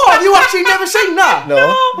 No, have you actually never seen that? no.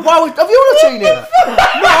 Why have you not seen it?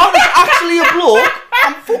 No, it's actually a bloke.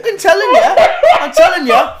 I'm fucking telling you. I'm telling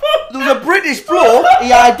you. There was a British bloke.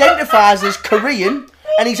 He identifies as Korean,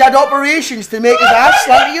 and he's had operations to make his ass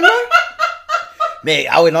slanty, you know. Mate,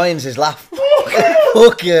 how annoying's his laugh?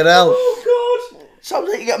 Fucking hell. Oh, God. Sounds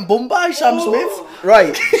like you're getting bummed by Sam Smith.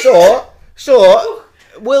 Right, so,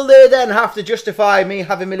 will they then have to justify me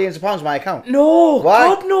having millions of pounds in my account? No. Why?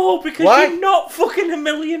 God, no. Because Why? you're not fucking a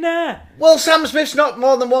millionaire. Well, Sam Smith's not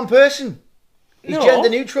more than one person. He's No. gender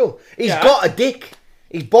neutral. He's Yeah. got a dick.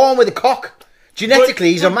 He's born with a cock.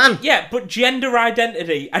 Genetically, he's a man. Yeah, but gender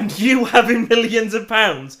identity and you having millions of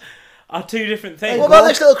pounds are two different things. What about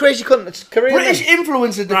this little crazy cunt that's Korean? British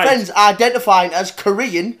influencer Right. defends identifying as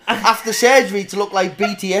Korean after surgery to look like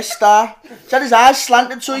BTS star. He's had his eyes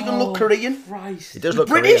slanted so he can look Korean. Christ. He does look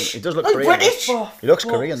British? Korean. He does look That's Korean. British. He looks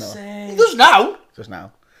Korean, though. He does now. Just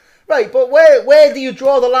now. Right, but where do you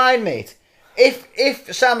draw the line, mate?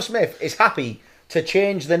 If Sam Smith is happy to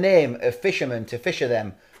change the name of Fisherman to Fisher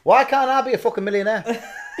Them, why can't I be a fucking millionaire?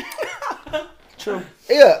 True.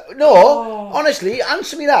 Yeah, no, honestly,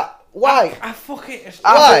 answer me that. Why? I fuck it.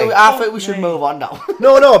 Why? I think we should move on now.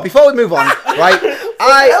 No, before we move on, right,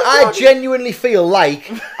 I genuinely feel like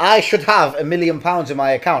I should have £1 million in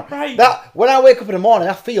my account. Right. That when I wake up in the morning,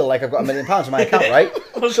 I feel like I've got £1 million in my account, right?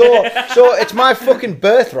 So it's my fucking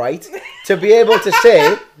birthright to be able to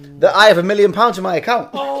say that I have £1 million in my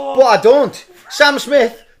account. But I don't. Sam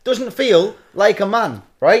Smith doesn't feel like a man,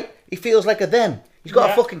 right? He feels like a them. He's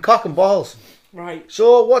got a fucking cock and balls. Right.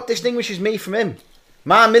 So what distinguishes me from him?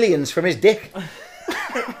 My millions from his dick.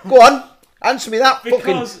 Go on, answer me that,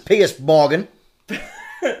 Because- fucking Piers Morgan.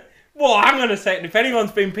 Well, I'm going to say it. If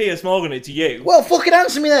anyone's been Piers Morgan, it's you. Well, fucking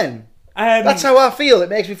answer me then. That's how I feel. It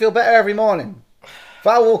makes me feel better every morning. If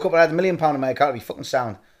I woke up and I had £1 million in my account, it'd be fucking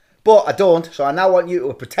sound. But I don't, so I now want you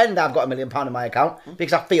to pretend I've got £1 million in my account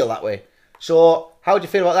because I feel that way. So, how do you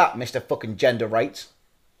feel about that, Mr. fucking gender rights?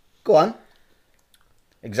 Go on.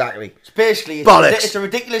 Exactly. Basically, Bollocks. it's a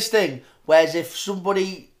ridiculous thing. Whereas if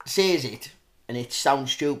somebody says it and it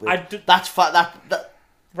sounds stupid, that's that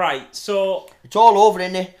Right, so... it's all over,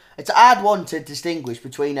 isn't it? It's a hard one to distinguish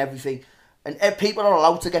between everything, and people are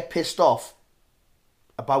allowed to get pissed off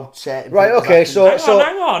about certain. Right, people's okay, actions.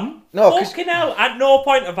 Hang on. No, 'cause- Fucking hell. At no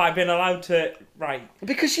point have I been allowed to... Right.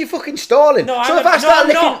 Because you're fucking stalling. No, so I'm if I not. start No, I'm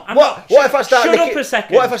licking, not. I'm what? not. What if I start Shut up licking? a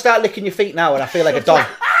second. What if I start licking your feet now and I feel like a dog?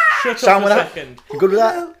 Shut Sound up with a that? second. You good with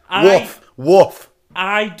that? I- Woof, woof.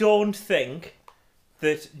 I don't think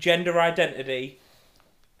that gender identity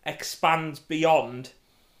expands beyond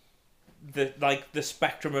the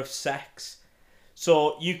spectrum of sex.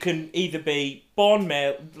 So you can either be born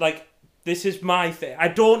male, this is my thing. I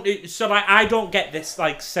don't get this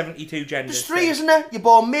 72 genders. There's three, thing. isn't there? You're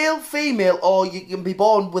born male, female, or you can be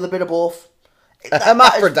born with a bit of both.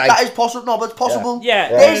 Hermaphrodite. That is possible. No, but it's possible. Yeah,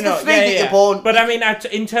 There's no, the three that you're born. But I mean,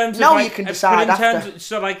 in terms of Now you can decide but in terms after. of,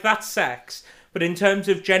 so that's sex. But in terms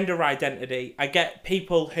of gender identity, I get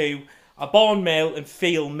people who are born male and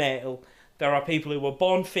feel male. There are people who were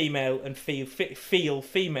born female and feel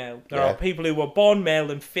female. There are people who were born male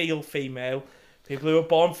and feel female. People who are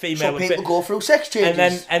born female. So and people go through sex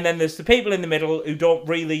changes. and then there's the people in the middle who don't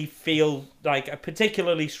really feel like a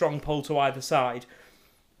particularly strong pull to either side.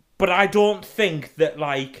 But I don't think that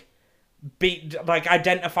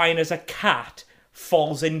identifying as a cat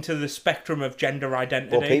falls into the spectrum of gender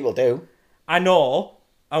identity. Well, people do. I know,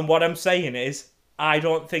 and what I'm saying is, I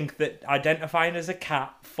don't think that identifying as a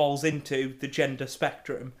cat falls into the gender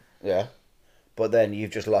spectrum. Yeah. But then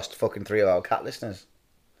you've just lost fucking 3 of our cat listeners.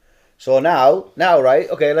 So now, right,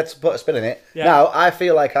 okay, let's put a spin in it. Yeah. Now, I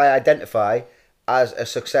feel like I identify as a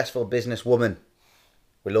successful businesswoman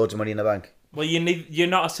with loads of money in the bank. Well, you're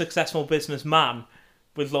not a successful businessman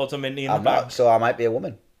with loads of money in the I'm bank. not, so I might be a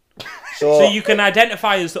woman. So you can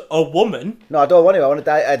identify as a woman, No, I don't want to. I want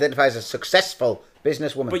to identify as a successful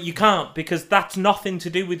businesswoman. but you can't because that's nothing to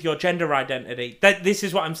do with your gender identity. This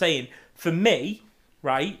is what I'm saying. For me,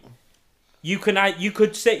 right? You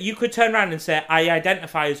could turn around and say I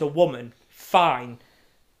identify as a woman. Fine,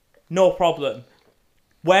 no problem.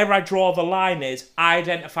 Where I draw the line is I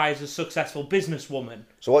identify as a successful businesswoman,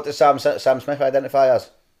 So what does Sam Smith identify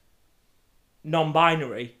as?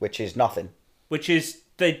 non-binary, Which is nothing. which is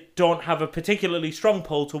they don't have a particularly strong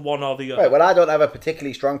pull to one or the other. Right, well, I don't have a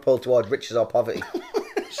particularly strong pull towards riches or poverty.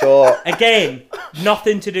 So Again,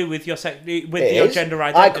 nothing to do with your it your is. gender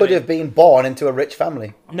identity. I could have been born into a rich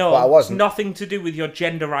family. No, but I it's wasn't. nothing to do with your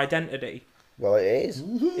gender identity. Well, it is.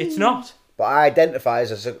 It's not. But I identify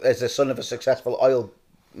as the son of a successful oil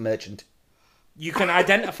merchant. You can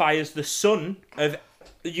identify as the son of...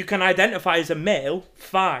 You can identify as a male,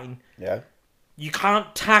 fine. Yeah. You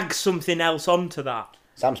can't tag something else onto that.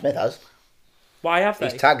 Sam Smith has. Why have they?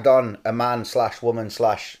 He's tagged on a man/woman/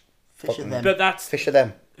 Fisher them. But that's... Fisher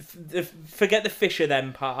them. Forget the Fisher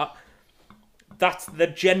them part. That's the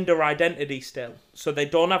gender identity still. So they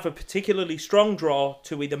don't have a particularly strong draw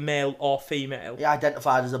to either male or female. He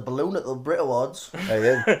identified as a balloon at the Brit Awards.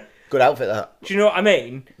 There you go. Good outfit, that. Do you know what I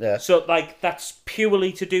mean? Yeah. So, that's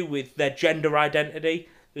purely to do with their gender identity.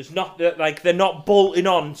 There's not, they're not bolting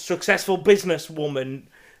on successful businesswoman,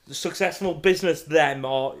 successful business them,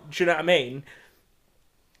 or, do you know what I mean?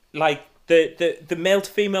 Like, the male to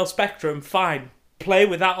female spectrum, fine. Play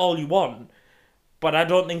with that all you want. But I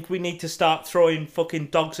don't think we need to start throwing fucking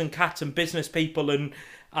dogs and cats and business people and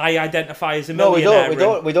I identify as a No, we millionaire.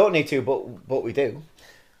 don't. We don't need to, but we do.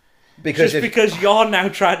 Because Because you're now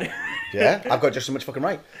trying to... yeah, I've got just so much fucking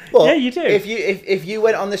right. But Yeah, you do. If you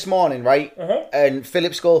went on this morning, right, Uh-huh. and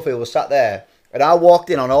Philip Schofield was sat there, and I walked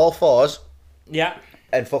in on all fours Yeah.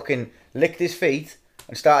 and fucking licked his feet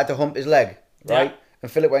and started to hump his leg, right? Yeah.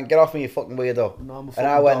 And Philip went, "Get off me, you fucking weirdo." No, I'm a and fucking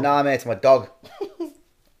I went, dog. "Nah, mate, I'm a dog."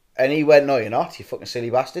 And he went, "No, you're not. You fucking silly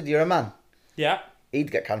bastard. You're a man." Yeah.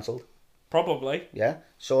 He'd get cancelled. Probably. Yeah.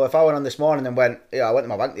 So if I went on this morning and went, "Yeah, I went to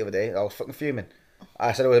my bank the other day. I was fucking fuming."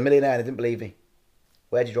 I said I was a millionaire and they didn't believe me.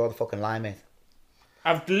 Where'd you draw the fucking line, mate?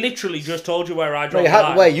 I've literally just told you where I No, draw you the had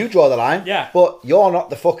line. where you draw the line. Yeah. But you're not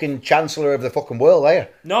the fucking chancellor of the fucking world, are you?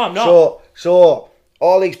 No, I'm not. So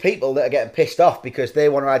all these people that are getting pissed off because they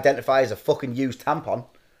want to identify as a fucking used tampon,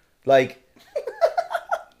 like,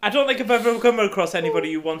 I don't think I've ever come across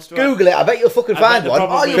anybody who wants to... Google it. I bet you'll fucking I bet find there one.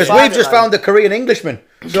 probably Because is. You'll we've find just it, like- found a Korean Englishman.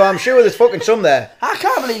 So I'm sure there's fucking some there. I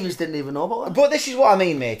can't believe you didn't even know about that. But this is what I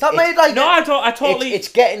mean, mate. That It's- made like No, I totally... it's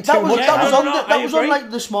getting too that was much. that was now. on No, the, I that was on agree. like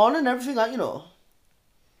this morning and everything, like, you know.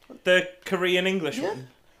 The Korean Englishman.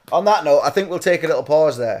 On that note, I think we'll take a little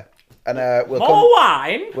pause there. And More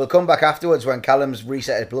wine? we'll come back afterwards when Callum's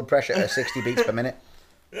reset his blood pressure at 60 beats per minute.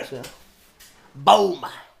 So. Boom.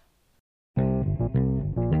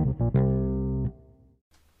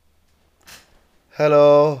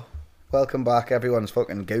 Hello. Welcome back. Everyone's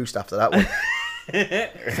fucking goosed after that one.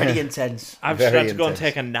 Pretty intense. I've just Very had to go and intense.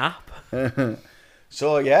 take a nap.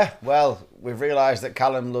 So yeah, well, we've realised that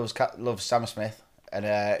Callum loves Sam Smith,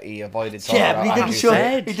 and he avoided talking Yeah, about but he didn't Andrew show.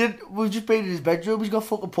 Tate. He did. We've just been in his bedroom. He's got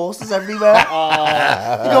fucking posters everywhere. He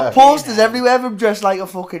got posters everywhere of him dressed like a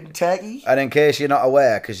fucking turkey. And in case you're not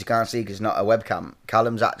aware, because you can't see because it's not a webcam,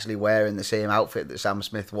 Callum's actually wearing the same outfit that Sam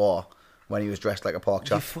Smith wore when he was dressed like a pork You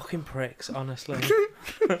chop. fucking pricks, honestly.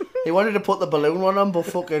 He wanted to put the balloon one on, but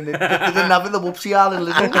fucking they didn't have it. The Whoopsie Island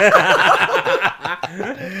little.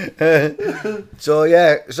 So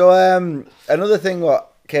yeah, another thing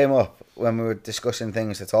what came up when we were discussing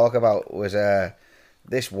things to talk about was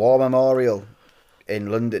this war memorial in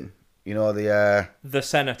London. You know the The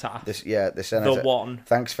cenotaph. the cenotaph. The one.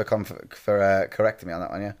 Thanks for correcting me on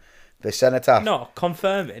that one. Yeah, the cenotaph. No,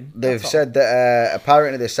 confirming. They've that's all. said that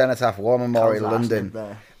apparently the cenotaph war memorial Cows last London night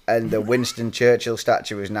there. and the Winston Churchill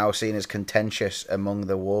statue is now seen as contentious among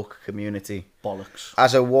the woke community. Bollocks.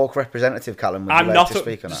 As a woke representative, Callum, would you I'm like not. to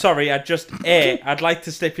speak on that? Sorry, I'd like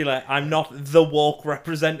to stipulate I'm not the woke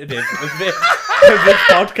representative of this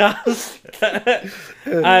podcast.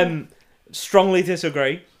 Strongly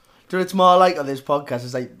disagree. Do you know it's more like on this podcast?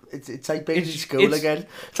 It's like being in school again.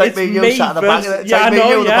 It's like it's being you me sat at the back of the, it's yeah, like I being know,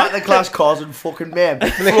 you at the yeah. back of the class causing fucking mayhem.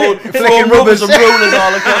 flicking rubbers rubbers. and rulers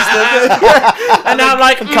all across the And I'm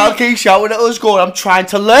like, Cal keeps shouting at us going, I'm trying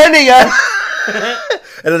to learn here.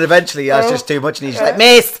 And then eventually that's just too much and he's like,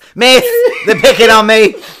 Miss, they're picking on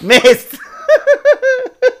me, Miss.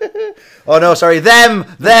 Oh no, sorry, them,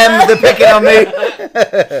 they're picking on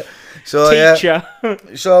me. So teacher. yeah.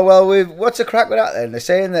 So well, what's the crack with that then? They're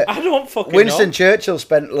saying that I don't fucking Winston know. Churchill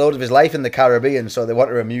spent a load of his life in the Caribbean, so they want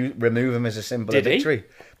to remove him as a symbol of Did he? victory.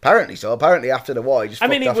 Apparently so. Apparently after the war, he just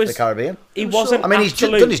fucked off to the Caribbean. He wasn't. I mean, he's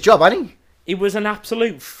absolute, done his job, hasn't he? He was an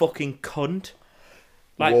absolute fucking cunt.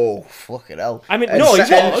 Like, Whoa, fucking hell. I mean, no, he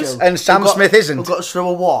was. And Sam Smith isn't. Who got us through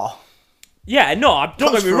a war. Yeah, no,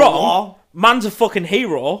 don't get me for a wrong. war. Man's a fucking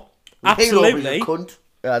hero. Absolutely. Hero, but you cunt.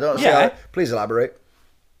 Yeah, I don't see Yeah. how. Please elaborate.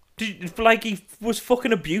 Like, he was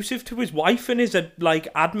fucking abusive to his wife and his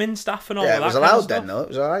like admin staff and all Yeah, that. it was kind of allowed stuff. then, though. It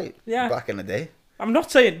was alright. Yeah. Back in the day. I'm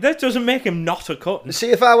not saying that doesn't make him not a cunt.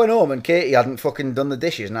 See, if I went home and Katie hadn't fucking done the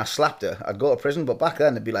dishes and I slapped her, I'd go to prison. But back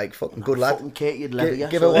then, it'd be like, fucking good lad. Fucking Katie, you'd levy you.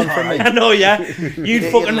 Give her one from me. I know, yeah.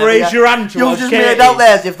 You'd fucking levy raise you. your hand You've towards just Katie. made out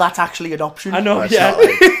there as if that's actually an option. I know, That's yeah. not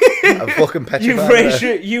like- I'm fucking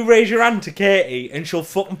petrified. You raise your hand to Katie and she'll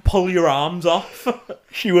fucking pull your arms off.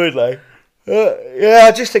 She would, like. Yeah,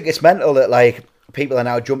 I just think it's mental that, like, people are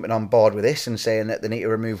now jumping on board with this and saying that they need to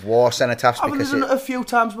remove war cenotaphs Haven't they because done it a few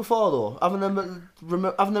times before, though?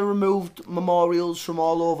 Haven't they removed memorials from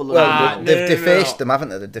all over the well, land? they've no, defaced no. them, haven't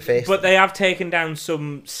they? They've defaced But them. they have taken down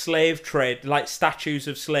some slave trade, like statues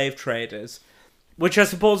of slave traders, which I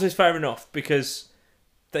suppose is fair enough because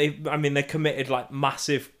they committed like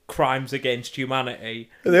massive crimes against humanity.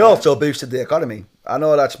 They also boosted the economy. I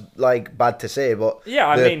know that's, like, bad to say, but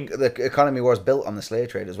Yeah, the economy was built on the slave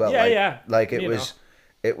trade as well. Yeah, like, yeah, Like, it you was...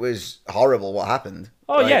 It was horrible what happened.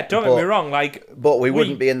 Oh like, yeah, don't get me wrong. Like, But we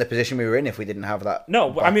wouldn't be in the position we were in if we didn't have that.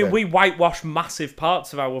 no, back I mean then. we whitewash massive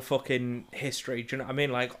parts of our fucking history. Do you know what I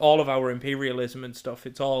mean? Like all of our imperialism and stuff.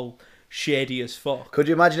 It's all shady as fuck. Could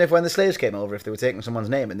you imagine if when the slaves came over, if they were taking someone's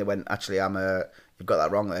name and they went, actually, you've got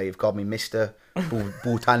that wrong there. You've called me Mr.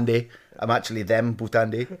 Butandi. I'm actually them,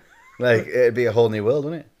 Butandi. Like, it'd be a whole new world,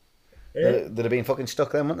 wouldn't it? Yeah. They'd have been fucking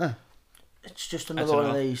stuck then, wouldn't they? It's just another one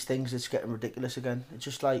of these things that's getting ridiculous again. It's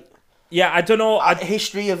just like... Yeah, I don't know.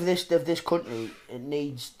 history of this country,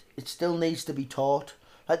 it still needs to be taught.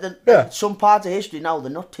 Like some parts of history now, they're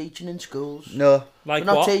not teaching in schools. No. Like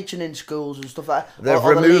They're not what? teaching in schools and stuff like that. They've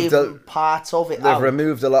Or they're removed leaving parts of it They've out.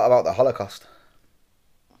 removed a lot about the Holocaust.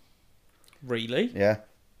 Really? Yeah.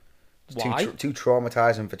 It's Why? too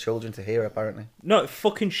traumatising for children to hear, apparently. No, it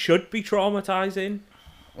fucking should be traumatizing.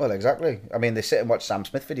 Well, exactly. I mean, they sit and watch Sam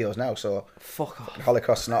Smith videos now, so Fuck off.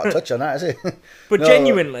 Holocaust's not a touch on that, is it? But No,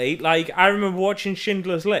 genuinely, like, I remember watching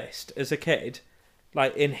Schindler's List as a kid,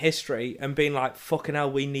 like, in history, and being like, fucking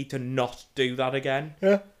hell, we need to not do that again.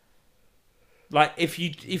 Yeah. Like, if you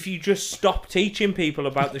just stop teaching people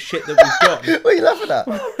about the shit that we've done. What are you laughing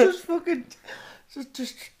at? just fucking...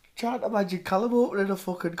 Just trying to imagine Callum opening a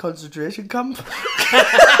fucking concentration camp.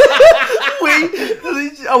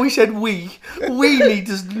 we said we need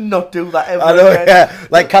to not do that ever I know, again. yeah.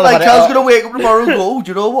 Like Callum had it Cal's on- going to wake up tomorrow and go, oh,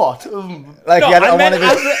 do you know what? Like No, he had it I on meant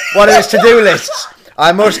one of his to-do lists.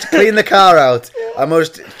 I must clean the car out. I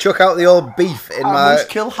must chuck out the old beef in I my... must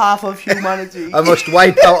kill half of humanity. I must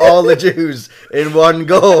wipe out all the Jews in one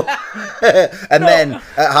go. And then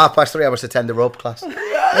at 3:30 I must attend a rope class.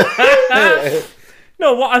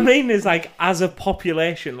 No, what I mean is, like, as a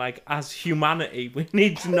population, like, as humanity, we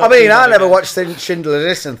need to not I mean, do that I never again. watched Schindler's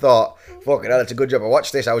List and thought, fucking hell, it's a good job I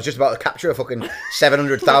watched this. I was just about to capture a fucking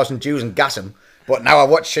 700,000 Jews and gas them. But now I've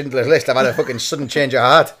watched Schindler's List, I've had a fucking sudden change of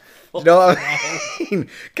heart. Do you know what I mean?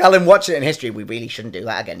 Callum watched it in history. We really shouldn't do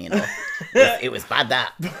that again, you know. It was bad,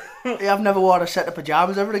 that. Yeah, I've never worn a set of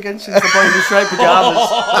pyjamas ever again since the boy in the striped pyjamas.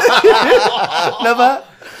 Never.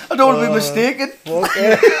 I don't want to be mistaken.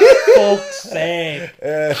 Fuck's sake.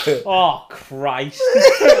 Oh, Christ.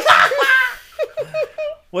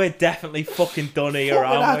 We're definitely fucking done here, When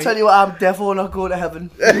aren't I we? tell you what, I'm definitely not going to heaven.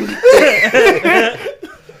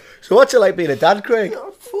 So what's it like being a dad, Craig?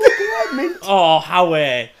 Fucking mint. Oh,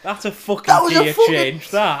 Howie. That's a fucking That was a gear fucking-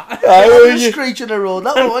 change, that. That was a screech in the road,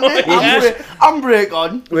 that one, wasn't it? Yeah. Handbrake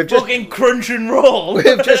on. We've just Fucking crunch and roll.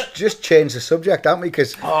 We've just changed the subject, haven't we?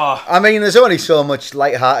 Because Oh. I mean, there's only so much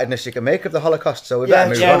lightheartedness you can make of the Holocaust, so we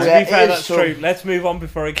better move Yeah, on to Yeah, be fair, it is that's so- true. Let's move on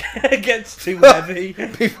before it gets too heavy.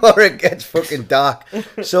 before it gets fucking dark.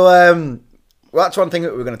 So, well, that's one thing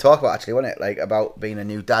that we were going to talk about, actually, wasn't it? Like about being a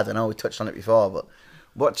new dad. I know we touched on it before, but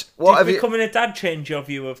what Did have you? becoming a dad change your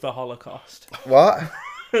view of the Holocaust? What?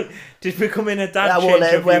 Did becoming a dad I change won't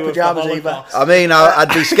let your him wear view of the pyjamas either. Holocaust? I mean, I'd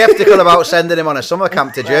be sceptical about sending him on a summer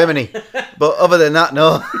camp to Germany. But other than that,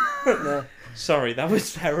 no. Sorry, that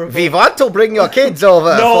was terrible. We've had to bring your kids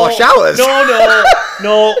over No, for showers.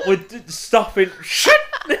 no, we're stopping. Shit!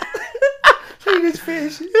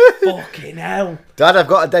 Fucking hell. Dad, I've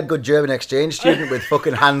got a dead good German exchange student with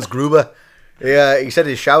fucking Hans Gruber. Yeah, he said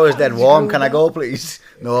his shower's dead warm. Can I go, please?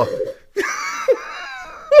 No.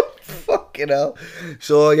 Fucking hell.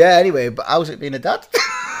 So, yeah, anyway, but how's it being a dad?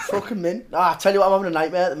 Fucking min. I tell you what, I'm having a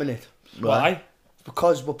nightmare at the minute. Why?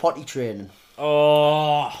 Because we're potty training.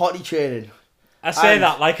 Oh, Potty training. I say And-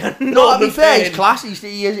 that like I know. No, to be the fair, pain. he's class.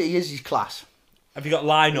 He is his class. Have you got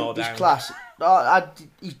Lino He's down? class.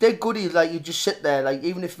 He's dead good. He's like, you just sit there, like,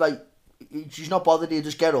 even if, like, he's not bothered, he'll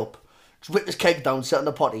just get up, just whip his keg down, sit on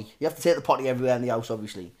the potty. You have to take the potty everywhere in the house,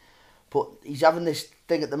 obviously. But he's having this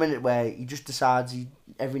thing at the minute where he just decides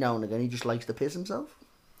every now and again he just likes to piss himself.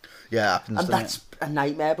 Yeah, it happens. And doesn't that's a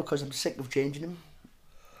nightmare because I'm sick of changing him.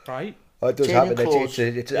 Right. it? It does changing happen. clothes.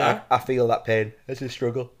 Yeah. I feel that pain. It's a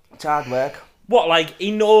struggle. It's hard work. What, like,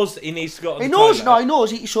 he knows he needs to go to the He knows, toilet? no, he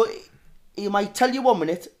knows. He might tell you 1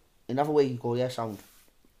 minute, another way you go, yeah, sound.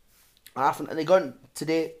 And they got him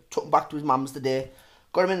today, took him back to his mum's today,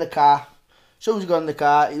 got him in the car. As soon as he got in the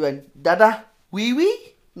car, he went, Dada, wee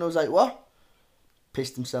wee? And I was like, what?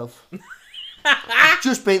 Pissed himself.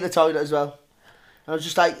 Just been to the toilet as well. And I was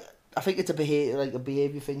just like, I think it's a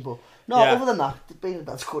behaviour thing, but no, Yeah. other than that, being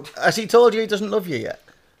that's good. Has he told you he doesn't love you yet?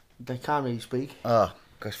 They can't really speak. Oh,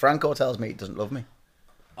 because Franco tells me he doesn't love me.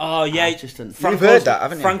 Oh, yeah. I just didn't- You've heard that,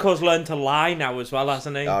 haven't you? Franco's learned to lie now as well,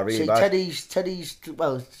 hasn't he? Oh, really See, bad. Teddy's,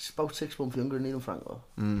 well, it's about 6 months younger than Neil Franco.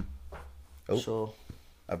 Oh. So,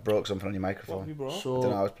 I broke something on your What have you microphone. brought? I so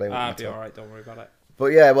don't know, I was playing with my I'll be toe. alright, don't worry about it. But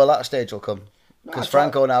yeah, well, that stage will come. No, Because I thought-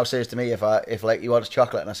 Franco now says to me, if like he wants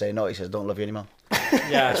chocolate and I say no, he says, don't love you anymore.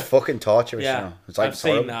 Yeah. It's fucking torturous, Yeah. you know. It's like I've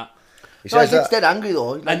seen horrible. that. He no, he says gets that. dead angry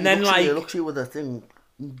though. Like, And then, he like- looks at you with a thing,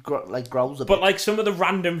 like growls a bit. But, like, some of the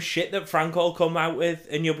random shit that Franco will come out with,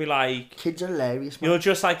 and you'll be like... Kids are hilarious, man. You'll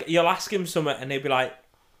just, like... You'll ask him something, and he'll be like,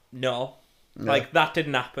 no. Like, that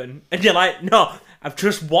didn't happen. And you're like, no, I've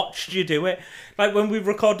just watched you do it. Like, when we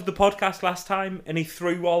recorded the podcast last time, and he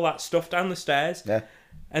threw all that stuff down the stairs... Yeah.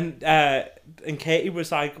 And Katie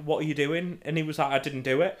was like, what are you doing? And he was like, I didn't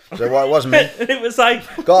do it. So what, it wasn't me. And it was like...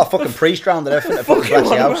 Got a fucking priest round and everything to fucking bless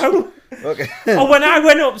the house. Okay. Oh, when I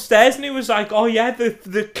went upstairs and he was like, oh yeah,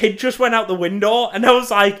 the kid just went out the window. And I was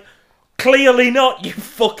like, clearly not, you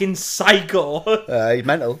fucking psycho. He's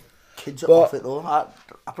mental. Kids are But- off it though.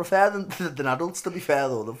 I prefer them than adults, to be fair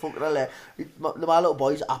though. They're fucking hilarious. My little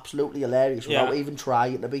boy's absolutely hilarious without Yeah. even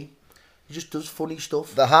trying to be. He just does funny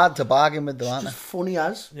stuff. They're hard to bargain with, though, aren't Just they? funny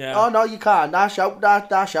as. Yeah. Oh no, you can't. Dash out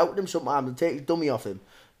at him sometimes and take his dummy off him.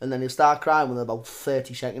 And then he'll start crying within about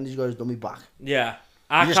 30 seconds. He's got his dummy back. Yeah.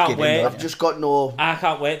 I just can't kidding, wait. don't I've just got no. I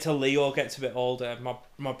can't wait till Leo gets a bit older,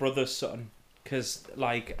 my brother's son. Because,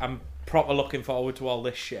 like, I'm proper looking forward to all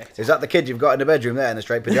this shit. Is that the kid you've got in the bedroom there in the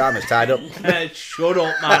straight pyjamas tied up? Shut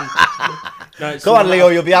up, man. No, it's Come on, not. Leo,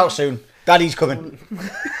 you'll be out soon. Daddy's coming.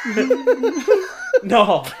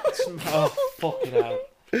 No. Oh, fucking hell.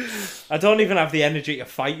 I don't even have the energy to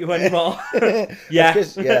fight you anymore.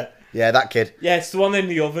 Yeah. Yeah, that kid. Yeah, it's the one in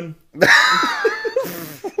the oven.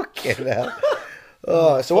 Fucking hell.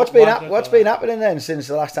 Oh, so what's been happening then since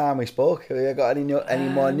the last time we spoke? Have you got any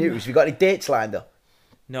more news? Have you got any dates lined up?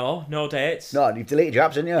 No dates. No, you've deleted your apps,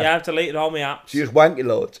 haven't you? Yeah, I've deleted all my apps. So you just wanking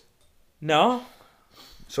loads. No.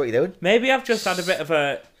 So what you doing? Maybe I've just had a bit of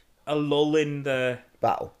a lull in the...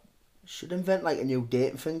 Battle. Should invent like a new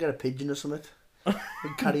dating thing, get a pigeon or something.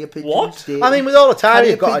 And carry a pigeon. What? dating. I mean, with all the time Carry a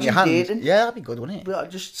you've got on your pigeon hands. dating. Yeah, that'd be good, wouldn't it? But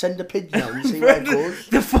just send a pigeon out and see where it goes.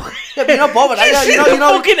 The fucking... Yeah, but you're not bothered. Just You're the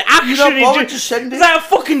not fucking action. You're not he bothered. ju- Just send it. Is that a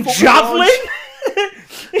fucking Fucking javelin?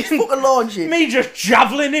 It's fucking launching. Me just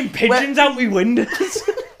javellining pigeons out my windows.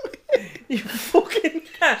 You fucking...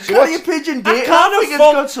 Carry a pigeon I dating. can't think it's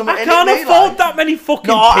afford, got something I in can't it, mate, afford like. that many fucking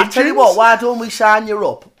No, pigeons. I tell you what. Why don't we sign you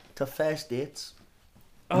up to first dates?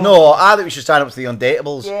 No, I think we should sign up to the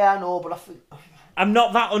Undateables. Yeah, I know, but I think I'm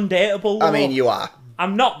not that undateable, though. I mean, you are.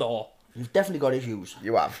 I'm not, though. you've definitely got issues.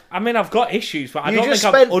 You have. I mean, I've got issues, but I You don't just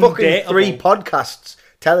think I'm spent fucking undateable. 3 podcasts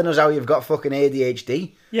telling us how you've got fucking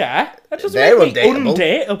ADHD. Yeah, that doesn't They're make me undateable.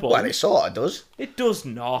 undateable. Well, it sort of does. It does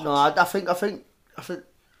not. No, I think first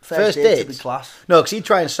First dates would be dates? class. No, because he'd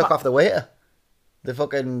try and suck off the waiter.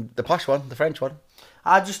 The posh one, the French one.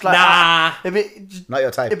 I just like Nah. Not your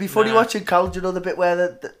type. It'd be funny Nah. watching Cal, you know the bit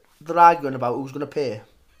where they're arguing about who's going to pay.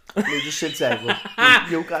 And he just sits there and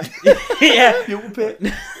goes, you guys, Yeah. you can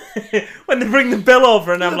pay. When they bring the bill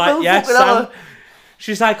over and I'm The like, bill yeah, fucking Sam, hell.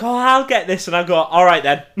 She's like, oh, I'll get this. And I go, all right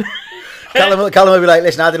then. Callum will be like,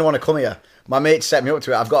 listen, I didn't want to come here. My mate set me up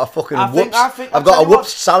to it. I've got a fucking I think- I've got a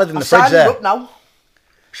whoops salad in the fridge Sign there. him up now.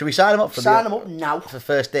 Should we sign him up for Sign him up now. for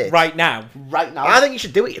first date? Right now. Right now. I think you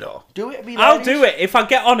should do it, you know. Do it. I'll do it. If I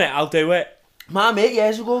get on it, I'll do it. My mate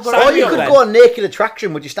years ago got Sign Or me you up could then. go on Naked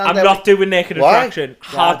Attraction. Would you stand I'm there? not doing Naked Why? Attraction.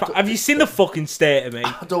 Hard. Yeah, Have you seen the fucking state of me?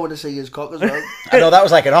 I don't want to see his cock as well. I know that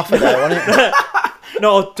was like an offer there, wasn't it?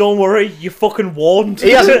 No, don't worry. You fucking warned.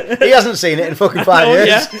 He hasn't seen it in fucking 5 Oh,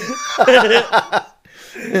 years.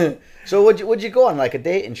 yeah. So would you go on like a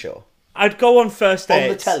dating show? I'd go on first dates. On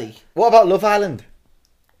the telly. What about Love Island?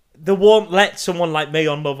 They won't let someone like me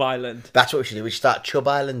on Love Island. That's what we should do. We should start Chubb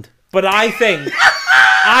Island. But I think,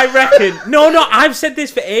 I reckon, no, I've said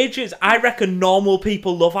this for ages. I reckon normal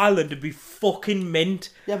people Love Island would be fucking mint.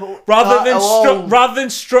 Yeah, but Rather than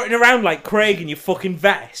strutting around like Craig in your fucking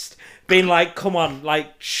vest, being like, come on,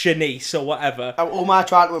 like Shanice or whatever. Who am I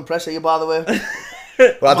trying to impress you, by the way?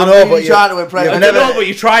 Well, I don't I'm know, really but trying to impress I you. don't know, but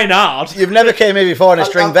you're trying hard. you've never came here before in a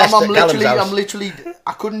string vest at Callum's house. I'm literally.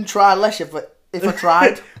 I couldn't try less if I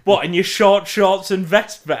tried. What, in your short shorts and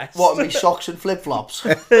vest? What, me socks and flip flops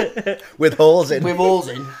With holes in. with holes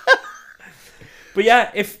in? But yeah,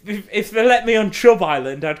 if they let me on Chubb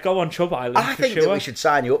Island, I'd go on Chubb Island I for think sure. that we should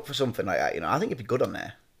sign you up for something like that, you know. I think you'd be good on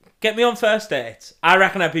there. Get me on first dates. I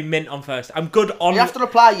reckon I'd be mint on first. I'm good on... You have to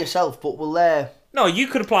apply yourself, but we'll. No, you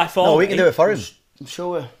could apply for No, me. we can do it for him. I'm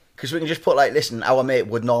sure. Because we can just put like, listen, our mate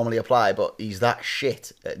would normally apply, but he's that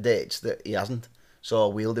shit at dates that he hasn't. So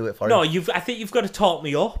we'll do it for No, him. I think you've got to talk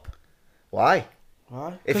me up. Why?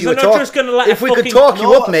 Right. If 'Cause you were they're not just gonna let if a we could fucking- talk you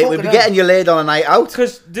No, up, mate, we'd be fucking getting you laid on a night out.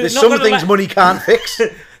 'Cause they're there's not some gonna things let- money can't fix.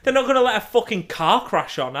 They're not going to let a fucking car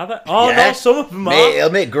crash on, are they? Oh, Yeah. no, some of them Mate, are. it'll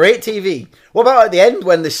make great TV. What about at the end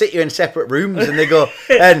when they sit you in separate rooms and they go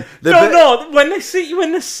and No, when they sit you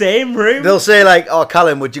in the same room. they'll say like, "Oh,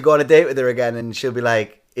 Callum, would you go on a date with her again?" And he'll be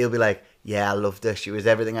like, "Yeah, I loved her. She was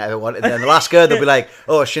everything I ever wanted." And then the last girl, they'll be like,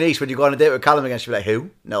 "Oh, Shanice, would you go on a date with Callum again?" She'll be like, "Who?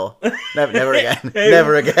 No, never again,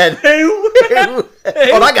 never again." Who? Who?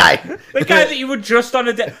 Oh, that guy. The guy that you were just on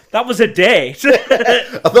a date. That was a date. I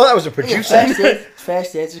thought that was a producer.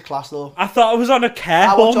 First date is class though. I thought I was on a care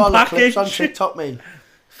I watch home all the package. clips on TikTok, mate.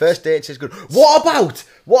 First dates is good. What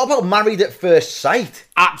about Married at First Sight?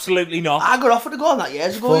 Absolutely not. I got offered to go on that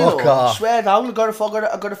years ago. Fuck you know, off. swear down. I got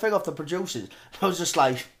a thing off the producers. I was just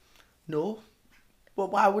like, no. But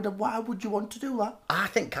why would you want to do that? I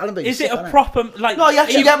think Callum. Is it a proper like? No, you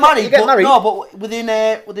actually get married. you get married. No, but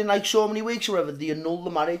within like so many weeks or whatever, they annul the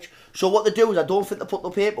marriage. So what they do is, I don't think they put the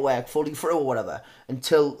paperwork fully through or whatever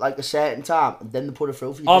until like a certain time, and then they put it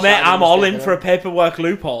through for you. Oh to mate, sign I'm the all in sticker. for a paperwork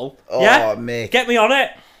loophole. Oh, yeah, mate. Get me on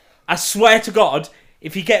it. I swear to God,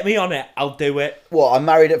 if you get me on it, I'll do it. What? I'm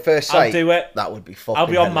Married at First I'll Sight. do it. That would be fucking I'll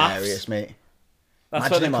be on hilarious, maths. mate. That's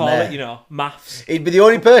Imagine what him they on call there. it, you know, maths. He'd be the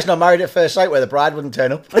only person on Married at First Sight where the bride wouldn't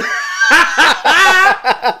turn up.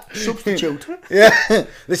 Substitute. Yeah,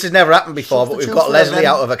 this has never happened before, but we've Substitute got for Leslie them.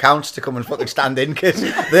 out of accounts to come and fucking stand in because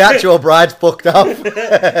the actual bride's fucked up.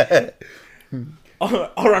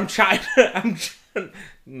 Or I'm chatting.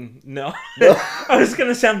 No. I was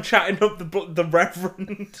gonna say I'm chatting up the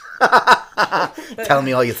Reverend. Tell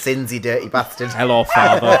me all your sins, you dirty bastard. Hello,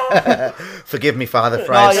 Father. Forgive me, Father,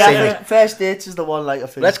 for No, I yeah, I sinned. think first dates is the one. Like I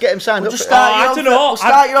think. Let's get him signed We'll up. just for it. start you I on don't fir- know. We'll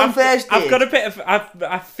start you on first date. I've got a bit of.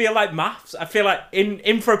 I feel like maths. I feel like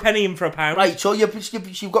in for a penny, in for a pound. Right, so you've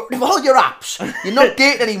got rid of all your apps. You're not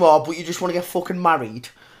dating anymore, but you just want to get fucking married.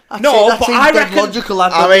 That No, but seems I dead reckon- logical.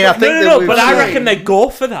 That I mean, I think that No. we've But I seen- reckon they go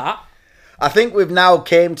for that. I think we've now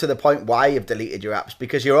came to the point why you've deleted your apps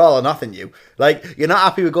because you're all or nothing. You like you're not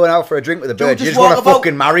happy with going out for a drink with a bird. You just want to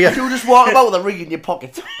fucking marry her You just walk about with a ring in your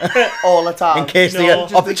pocket all the time. in case No.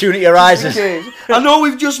 the opportunity arises. I know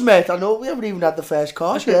we've just met. I know we haven't even had the first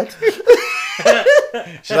course yet.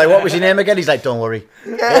 She's like, "What was your name again?" He's like, "Don't worry,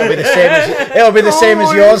 it'll be the same. It'll be the same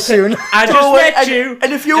as yours soon." I just Don't worry, met and- you,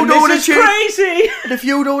 and if you and don't this wanna is change- crazy. And if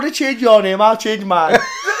you don't want to change your name, I'll change mine.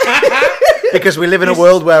 Because we live in a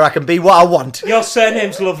world where I can be what I want. Your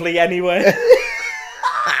surname's lovely anyway.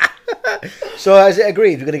 So, is it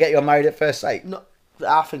agreed? We're going to get you on Married at First Sight. No,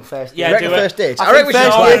 I think first. Yeah, You reckon do it. first dates? I reckon think we should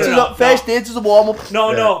first No, try dates it. no, is first dates is a warm up.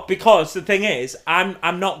 No, because the thing is,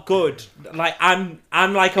 I'm not good. Like I'm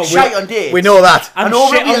like a Shite on dates. We know that. I I'm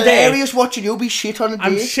know shit it'll be on dates. hilarious watching you be shit on a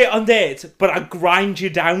I'm date. shit on dates, but I grind you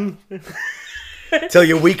down. Till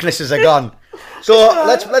your weaknesses are gone. So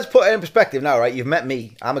let's put it in perspective now, right? You've met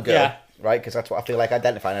me. I'm a girl, Yeah. right? Because that's what I feel like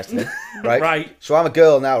identifying as to me, right? Right. So I'm a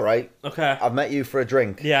girl now, right? Okay. I've met you for a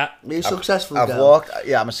drink. Yeah. Be a successful I've girl. walked.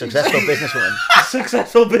 Yeah, I'm a successful businesswoman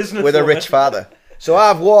Successful business with a woman. rich father. So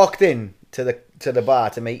I've walked in to to the bar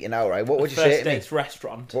to meet you now, right? What would you say First to me? dates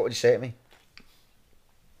restaurant. What would you say to me?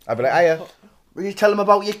 I'd be like, hiya. Will you tell them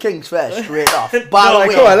about your kinks first, straight off? By the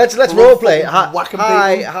way, Come on, let's role play. Whacking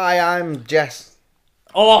Hi, people. I'm Jess.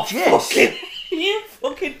 Oh, Yes. fucking, you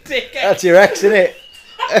fucking dickhead. That's your ex, isn't it?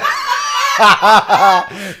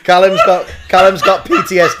 Callum's got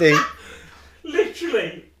PTSD.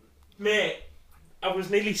 Literally, mate, I was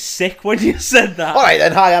nearly sick when you said that. All right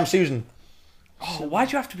then. Hi, I'm Susan. Oh,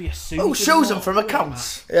 why'd you have to be a Susan? Oh, Susan What? from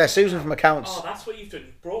accounts. Yeah, Susan from accounts. Oh, that's what you've done.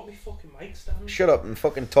 You brought me fucking mic stand. Shut up and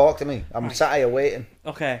fucking talk to me. I'm sat here waiting.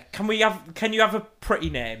 Okay, can you have a pretty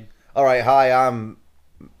name? All right. Hi, I'm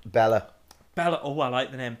Bella. Bella. Oh, I like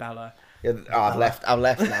the name Bella. Yeah, I've left now.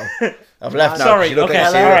 I've left now. Sorry. You look Okay. like a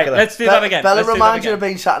All serial right. killer. Let's do that again. Bella Let's do that reminds you again. of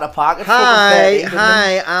being sat in a park at Hi, fucking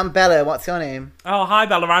 13, I'm Bella. What's your name? Oh, hi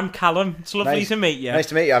Bella. I'm Callum. It's lovely Nice. to meet you. Nice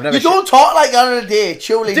to meet you. I've never. You don't talk like that on a date,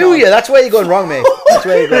 surely Do not. you? That's where you're going wrong, mate. That's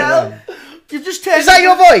where you're going wrong. You've just turned Is that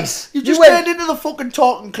your voice? You've just went- turned into the fucking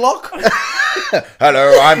talking clock.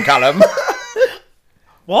 Hello, I'm Callum.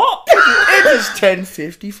 What? It is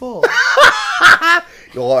 10:54.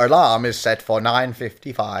 Your alarm is set for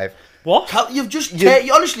 9:55. What? You've just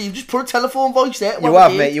honestly, you've just put a telephone voice there. You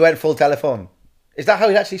have, mate. You went full telephone. Is that how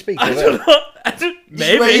you actually speak? I don't know. This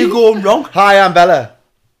is where Maybe. you're going wrong. Hi, I'm Bella.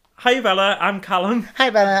 Hi Bella. I'm Callum. Hi,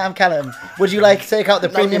 Bella. I'm Callum. Would you like to take out the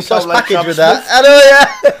Now Premium you Plus sound like package with Travis that? I know,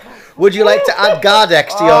 yeah. Would you like to add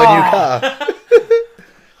Gardex to your new car?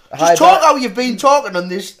 Just talk how you've been talking on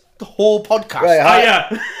this the whole podcast. Right, hi.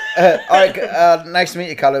 Hiya. All right, nice to meet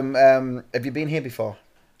you, Callum. Have you been here before?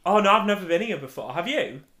 Oh no, I've never been here before. Have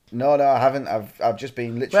you? No, I haven't. I've just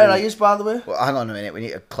been literally. Where are you, by the way? Well, hang on a minute. We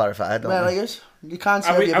need to clarify. Don't Where we? are you? You can't say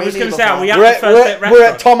I was you've going been to here say, are we before. at the first date We're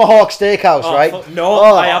at restaurant? Tomahawk Steakhouse, Oh, right? no,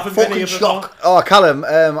 Oh, I haven't been fucking here before. shock. Oh, Callum,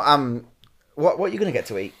 what are you going to get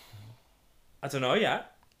to eat? I don't know yet.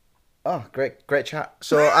 Oh, great chat.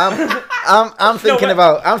 So I'm thinking wait.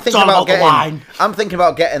 about the wine. I'm thinking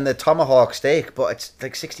about getting the tomahawk steak, but it's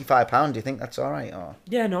like £65. Do you think that's all right? Or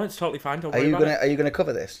Yeah, no, it's totally fine. Don't are worry you about it. gonna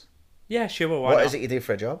cover this? Yeah, sure. Why What not? is it you do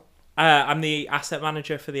for a job? I'm the asset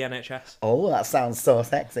manager for the NHS. Oh, that sounds so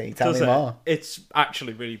sexy. Tell Does me it? more. It's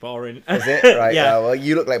actually really boring. Is it right? Yeah. Well,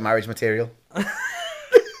 you look like marriage material.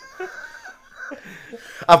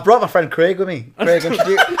 I've brought my friend Craig with me. Craig,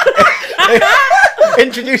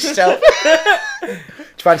 introduce yourself. Do you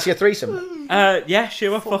fancy a threesome? Yeah,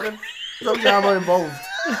 sure. Fucking. As long as I'm not involved.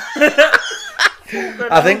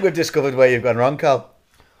 I think we've discovered where you've gone wrong, Cal.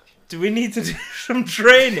 Do we need to do some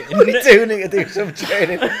training? We do need to do some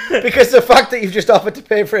training because the fact that you've just offered to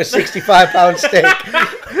pay for a £65 steak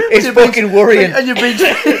is fucking worrying. And you've been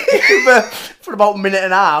for about a minute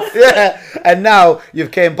and a half. Yeah, and now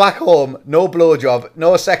you've came back home, no blowjob,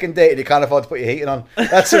 no second date, and you can't afford to put your heating on.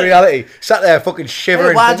 That's the reality. Sat there fucking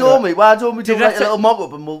shivering. Why don't we do Dude, like a that's little mock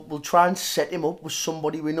up and we'll try and set him up with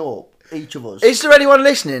somebody we know, each of us. Is there anyone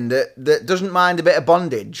listening that doesn't mind a bit of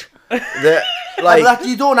bondage? That like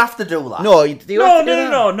You don't have to do that. no, do you have to do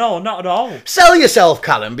that? No, not at all. Sell yourself,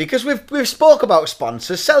 Callum, because we've spoke about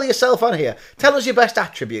sponsors. Sell yourself on here. Tell us your best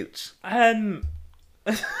attributes. I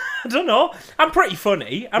don't know. I'm pretty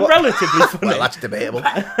funny. I'm relatively funny. Well, that's debatable.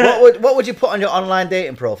 what would you put on your online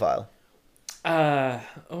dating profile? I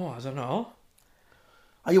don't know.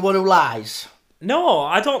 Are you one who lies? No,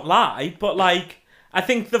 I don't lie, but like, I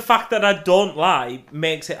think the fact that I don't lie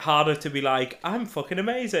makes it harder to be like, I'm fucking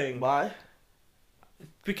amazing. Why?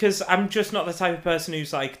 Because I'm just not the type of person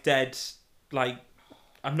who's like dead. Like,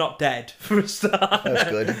 I'm not dead for a start. That's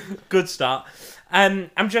good. Good start. I'm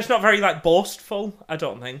just not very like boastful. I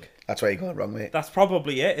don't think That's where you're going wrong, mate. that's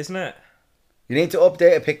probably it, isn't it? You need to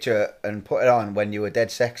update a picture and put it on when you were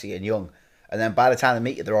dead sexy and young, and then by the time they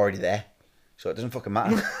meet you, they're already there. So it doesn't fucking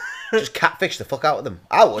matter. Just catfish the fuck out of them.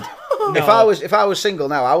 I would. If I was single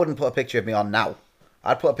now, I wouldn't put a picture of me on now.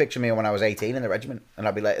 I'd put a picture of me when I was 18 in the regiment, and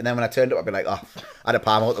I'd be like, and then when I turned up, I'd be like, oh, I had a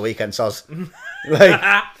palm out the weekend, soz. Like,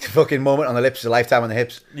 fucking moment on the lips, a lifetime on the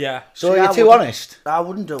hips. Yeah. So See, you're I too wouldn't- honest. I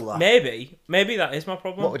wouldn't do that. Maybe that is my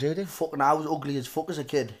problem. What would you do? Fucking, I was ugly as fuck as a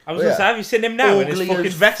kid. I was gonna say, have you seen him now in his Ugly fucking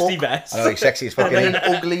as vesty fuck. vest? I know he's sexy as I fucking. mean,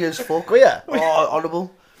 ugly as fuck. Well, yeah. Oh,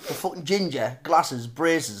 honourable. The fucking ginger, glasses,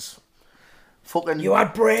 braces. Fucking. You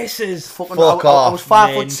had braces. Fucking. Fuck I off, was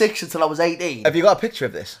 5'6" mint. until I was 18. Have you got a picture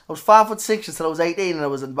of this? I was 5'6" until I was 18, and I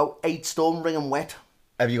was about 8 stone, ringing wet.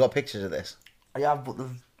 Have you got pictures of this? I have, but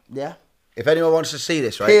yeah, If anyone wants to see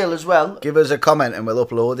this, right, pale as well. give us a comment and we'll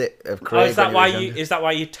upload it. Of Craig Oh, is that when why he was you? younger. Is that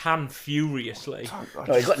why you tan furiously?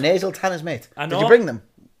 No, he's got nasal tanners, mate. I Did know. you bring them?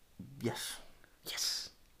 Yes. Yes.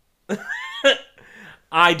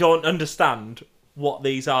 I don't understand what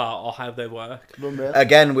these are or how they work.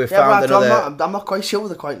 Again, we've found another. I'm not quite sure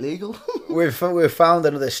they're quite legal. We've found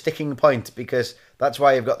another sticking point because that's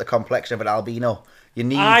why you've got the complexion of an albino. You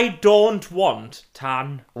need. I don't want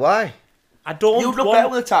tan. Why? I don't You'd look want... better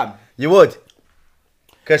with a tan. You would.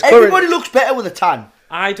 Because Everybody looks better with a tan.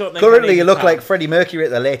 I don't think currently I need you look tan. like Freddie Mercury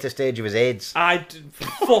at the later stage of his AIDS.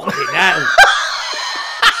 Fucking hell.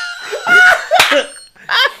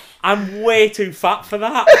 I'm way too fat for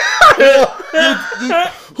that.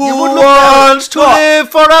 Who wants to live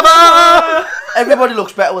forever? Everybody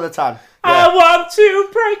looks better with a tan. I want to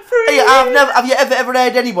break free. Hey, have you ever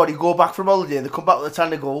heard anybody go back from holiday and they come back with a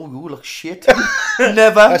tan and go, oh, you look shit?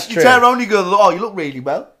 Never. That's true. You turn around and you go, oh, you look really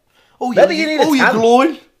well. Oh, Maybe you need a tan. you're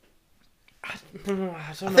glowing. I don't know.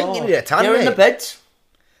 I think you need a tan, You're in the mate. beds.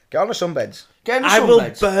 Get on the sunbeds. Get in the I will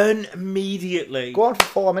sunbeds. burn immediately. Go on for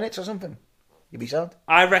 4 minutes or something. You'll be sound.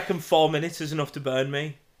 I reckon 4 minutes is enough to burn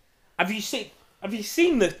me. Have you seen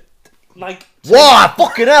the like? Wow,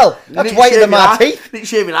 fucking hell! You That's need to whiter shave than your my arm- teeth. You need to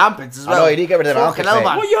shave your armpits as I well. know, you need to get rid of them Fucking armpits, hell, mate.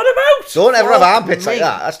 man. What are you on about? Don't ever have Fuck armpits like me.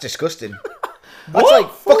 that. That's disgusting. That's What?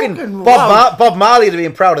 like fucking Fucking Bob Marley to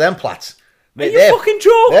being proud of them plats. Are Mate, you they're- fucking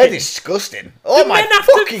joking? They're disgusting. Oh Do my men have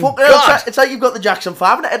to- fucking Fucking hell, god! it's like you've got the Jackson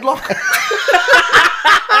 5 in a headlock.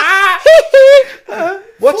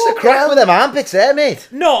 What's the Fuck crack hell. with them armpits there, mate?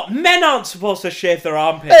 No, men aren't supposed to shave their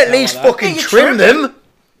armpits. At out least like that. fucking you trim trim them.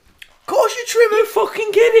 Of course you trim Are you him.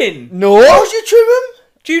 fucking kidding? Of No. course you trim him.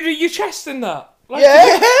 Do you do your chest in that? Like,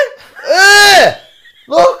 Yeah.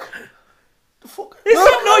 Look. The fuck. Is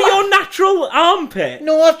that not your natural armpit?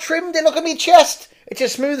 No, I've trimmed it. Look at me chest. It's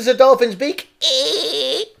as smooth as a dolphin's beak.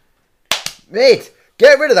 Mate,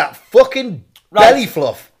 get rid of that fucking belly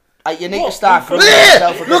fluff. You need What? to start Look grooming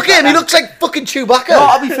yourself. Look at him. He looks like fucking Chewbacca. No,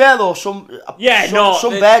 I'll be fair though. Some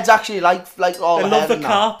they- birds actually like all They the love hair the and that.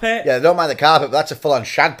 carpet. Yeah, they don't mind the carpet, but that's a full-on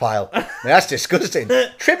shag pile. I mean, that's disgusting.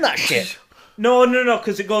 Trim that shit. No,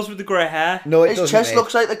 because it goes with the grey hair. No, it His doesn't. chest mate.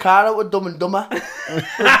 looks like the car out with Dumb and Dumber.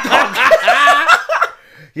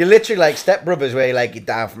 You're literally like Step Brothers, where you like it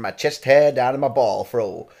down from my chest hair down to my ball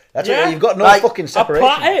throw. That's Yeah. what you've got. No Like, fucking I separation.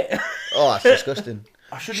 plait it. Oh, that's disgusting.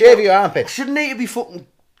 shouldn't Shave know. your I armpits. shouldn't need to be fucking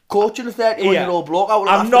coaching a 31-year-old bloke out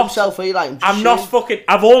I'm after not- himself. I'm not fucking.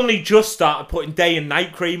 I've only just started putting day and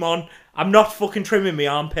night cream on. I'm not fucking trimming my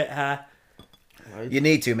armpit hair. You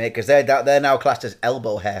need to, mate, because they're now classed as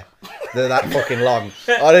elbow hair. They're that fucking long.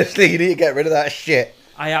 Honestly, you need to get rid of that shit.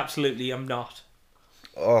 I absolutely am not.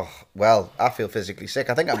 Oh, well, I feel physically sick.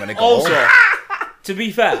 I think I'm going to go Also, home. to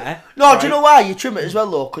be fair, No, do you know why you trim it as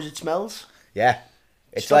well though? Because it smells. Yeah.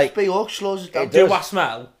 It's Stops like, BO, slows it down. It do does. I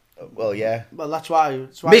smell? well, yeah. Well, that's why.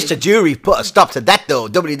 Mr. Jury put a stop to that, though.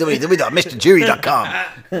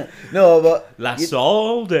 www.mrjury.com. No, but Lasts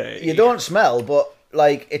all day. you don't smell, but,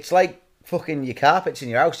 like, it's like fucking your carpets in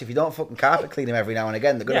your house. If you don't fucking carpet clean them every now and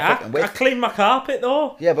again, they're going to Yeah, fucking I wick. clean my carpet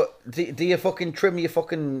though. Yeah, but do you fucking trim your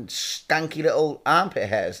fucking stanky little armpit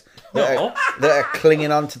hairs that, No. that are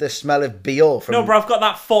clinging on to the smell of BO from... No, bro, I've got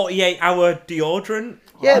that 48-hour deodorant.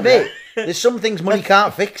 Yeah, mate. There's some things money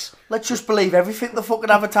can't fix. Let's just believe everything the fucking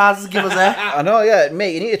advertisers give us there. I know, yeah.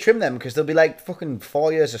 Mate, you need to trim them because there'll be like fucking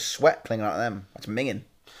 4 years of sweat clinging out of them. That's minging.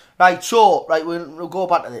 Right, so, we'll go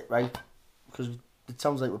back to it, right? Because it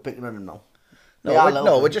sounds like we're picking on them now. They are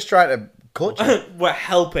We're just trying to coach you. We're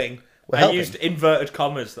helping. We're I helping. used inverted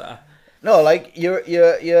commas there. No, like, you're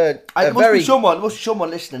There a must very... be someone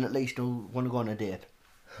listening at least who want to go on a date.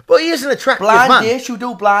 But he is an attractive Blind man. date, you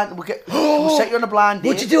do blind. We'll set you on a blind date.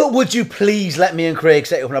 Would you do it? Would you please let me and Craig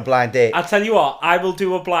set you up on a blind date? I'll tell you what, I will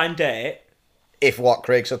do a blind date. If what,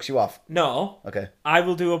 Craig sucks you off? No, Okay. I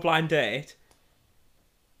will do a blind date.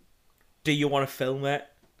 Do you want to film it?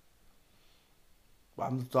 I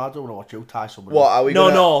don't want to watch you tie someone. What, are we No,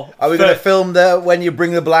 gonna... no. Are we going to film when you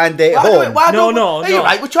bring the blind date Why home? No. Hey,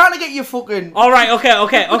 right, we're trying to get you fucking. All right, okay.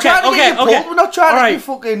 We're trying to get you pulled, We're not trying All to get you right.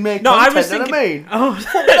 fucking make No, I content. was You know thinking. what I mean?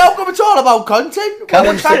 Oh, How come it's all about content?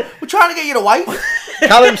 Callum's We're trying to get you the wife.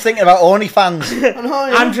 Callum's thinking about OnlyFans. I know,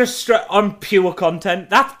 yeah. I'm pure content.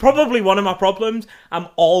 That's probably one of my problems. I'm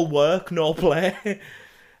all work, no play.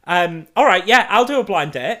 All right, yeah, I'll do a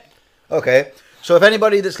blind date. Okay. So if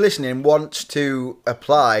anybody that's listening wants to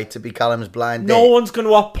apply to be Callum's blind date, No one's going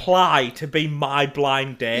to apply to be my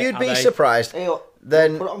blind date. you'd are be they? surprised. Hey,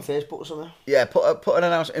 Then put it on Facebook or something. yeah, put an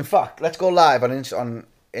announcement. In fact, let's go live on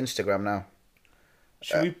Instagram now.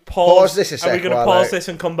 Should we pause this a Are we sec going to while pause I- this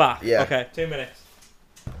and come back? Yeah. Okay, 2 minutes.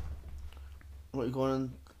 What are you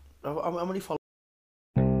going on? How many followers?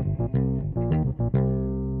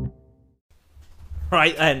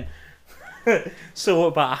 Right then. So we're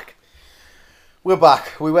back. We're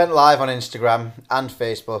back. We went live on Instagram and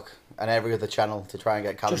Facebook. and every other channel to try and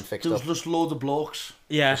get Callum fixed There was up. just loads of blokes.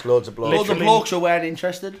 Yeah. Just loads of blokes. Loads of Literally- blokes who weren't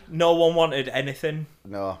interested. No one wanted anything.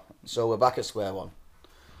 No. So we're back at square one.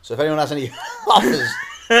 So if anyone has any offers,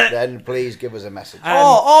 then please give us a message.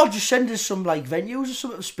 Or just send us some like venues or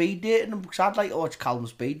something, speed dating. Because I'd like to watch Callum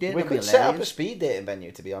speed dating. We It'd be could set up a hilarious. speed dating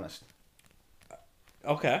venue, to be honest.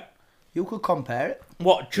 Okay. You could compare it.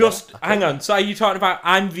 What? Just hang on. So are you talking about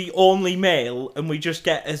I'm the only male, and we just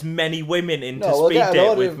get as many women into No, we'll speed get a date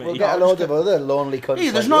load with of, me? we'll get a load of other lonely cunts. Hey,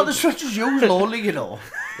 there's like not you. as such as you, lonely, you know.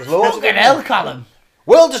 There's loads of Fucking them. hell, Callum.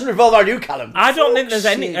 World doesn't revolve around you, Callum. I don't think there's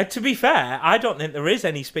Fuck's any. sake. To be fair, I don't think there is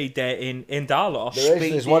any speed dating in Darlos.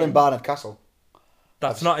 There's one in Barnard Castle.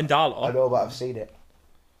 That's not in Darlos. I know, but I've seen it.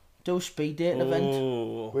 Do a speed dating event.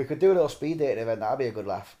 Ooh. We could do a little speed dating event. That'd be a good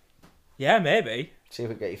laugh. Yeah, maybe. See if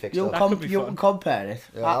we can get you fixed You up. That could be you fun. can compare it.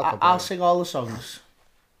 Yeah, I'll compare I'll it. sing all the songs.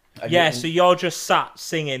 And Yeah, you can, so you're just sat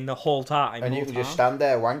singing the whole time. and you can just stand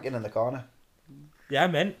there wanking in the corner, Yeah,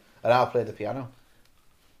 man. and I'll play the piano.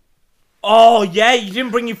 Oh, yeah, you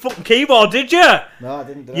didn't bring your fucking keyboard, did you? No, I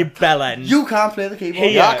didn't do You that. bellend. You can't play the keyboard.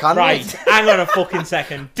 Here, Yeah, I can, right, mate. hang on a fucking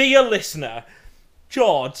second. Dear listener,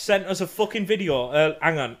 George sent us a fucking video.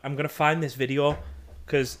 Hang on, I'm going to find this video,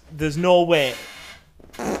 because there's no way.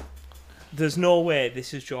 There's no way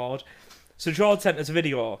this is George. So George sent us a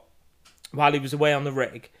video while he was away on the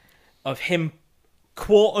rig of him,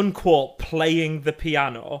 quote unquote, playing the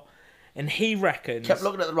piano, and he reckons Kept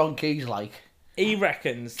looking at the wrong keys, like. he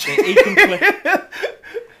reckons that he can play.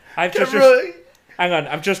 Hang on,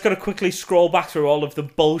 I've just got to quickly scroll back through all of the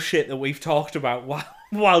bullshit that we've talked about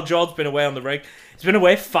while George's been away on the rig. He's been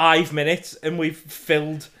away 5 minutes and we've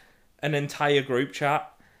filled an entire group chat.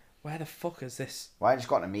 Where the fuck is this? Why just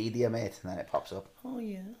go on to media, mate, and then it pops up. Oh,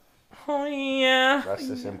 yeah. Oh yeah. That's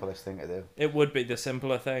the simplest thing to do. It would be the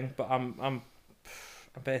simpler thing, but I'm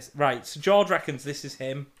right. So George reckons this is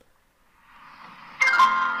him.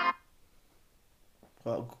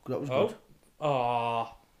 Well, that was Oh, good.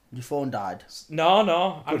 oh, Your phone died.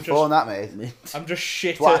 no. I'm Good phone, that, mate. I'm just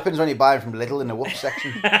shit. What at- happens when you buy them from Lidl in the whoop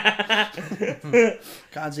section?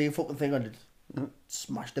 Can't see a fucking thing on it.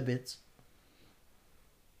 Smashed to bits.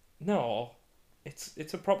 No,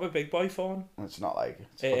 it's a proper big boy phone. It's not like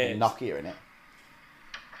it's It fucking is. Nokia in it.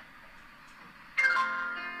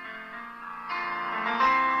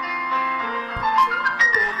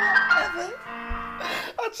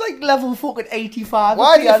 That's like level fucking 85.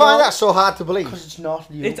 Why do you find that so hard to believe? Because it's not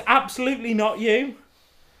you. It's absolutely not you.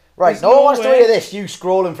 Right, there's no one no wants to way. hear this. You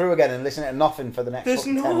scrolling through again and listening to nothing for the next There's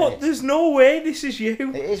fucking 10 no, minutes. there's no way this is you.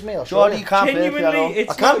 It is me. I'll show Jordan, you. you can't play the Genuinely, piano.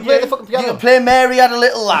 it's I can't not play you. the fucking You piano. can play Mary Had a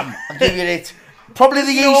Little Lamb. I'll give you it. Probably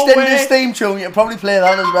the No EastEnders way. theme tune. You can probably play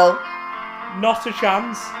that as well. Not a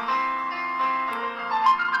chance.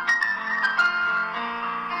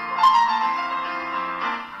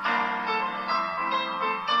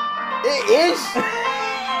 It is.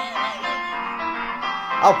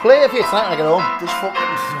 I'll play it for you tonight when I get home. This fucking...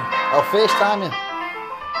 I'll FaceTime you.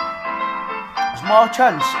 There's more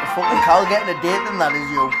chance of fucking Cal getting a date than that is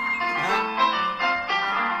you.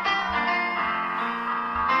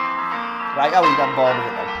 Right, how are you done bored of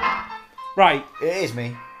it then? Right, It is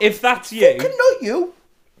me. if that's you, Fucking not you.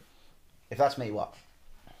 If that's me, what?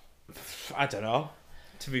 I don't know.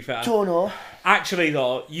 To be fair, Don't know. actually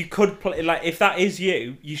though, you could play like if that is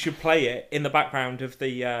you, you should play it in the background of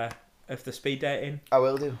the speed dating. I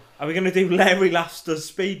will do. Are we gonna do Larry Laughs does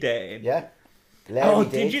speed dating? Yeah. Larry Oh,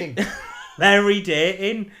 dating. did you? Larry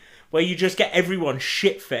dating, where you just get everyone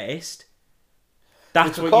shit faced.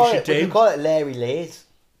 That's We what you should We do. could call it Larry Lays.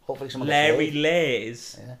 Hopefully someone gets Larry laid.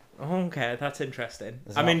 Lays. Yeah. Okay, that's interesting.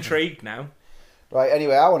 There's I'm an option. intrigued now. Right,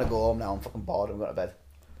 anyway, I want to go home now. I'm fucking bored. I'm going to bed.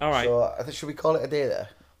 All right, So, I think, should we call it a day there?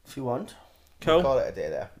 If you want. cool. Call it a day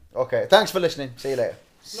there. Okay, thanks for listening. See you later.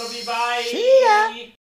 Love you, bye. See ya.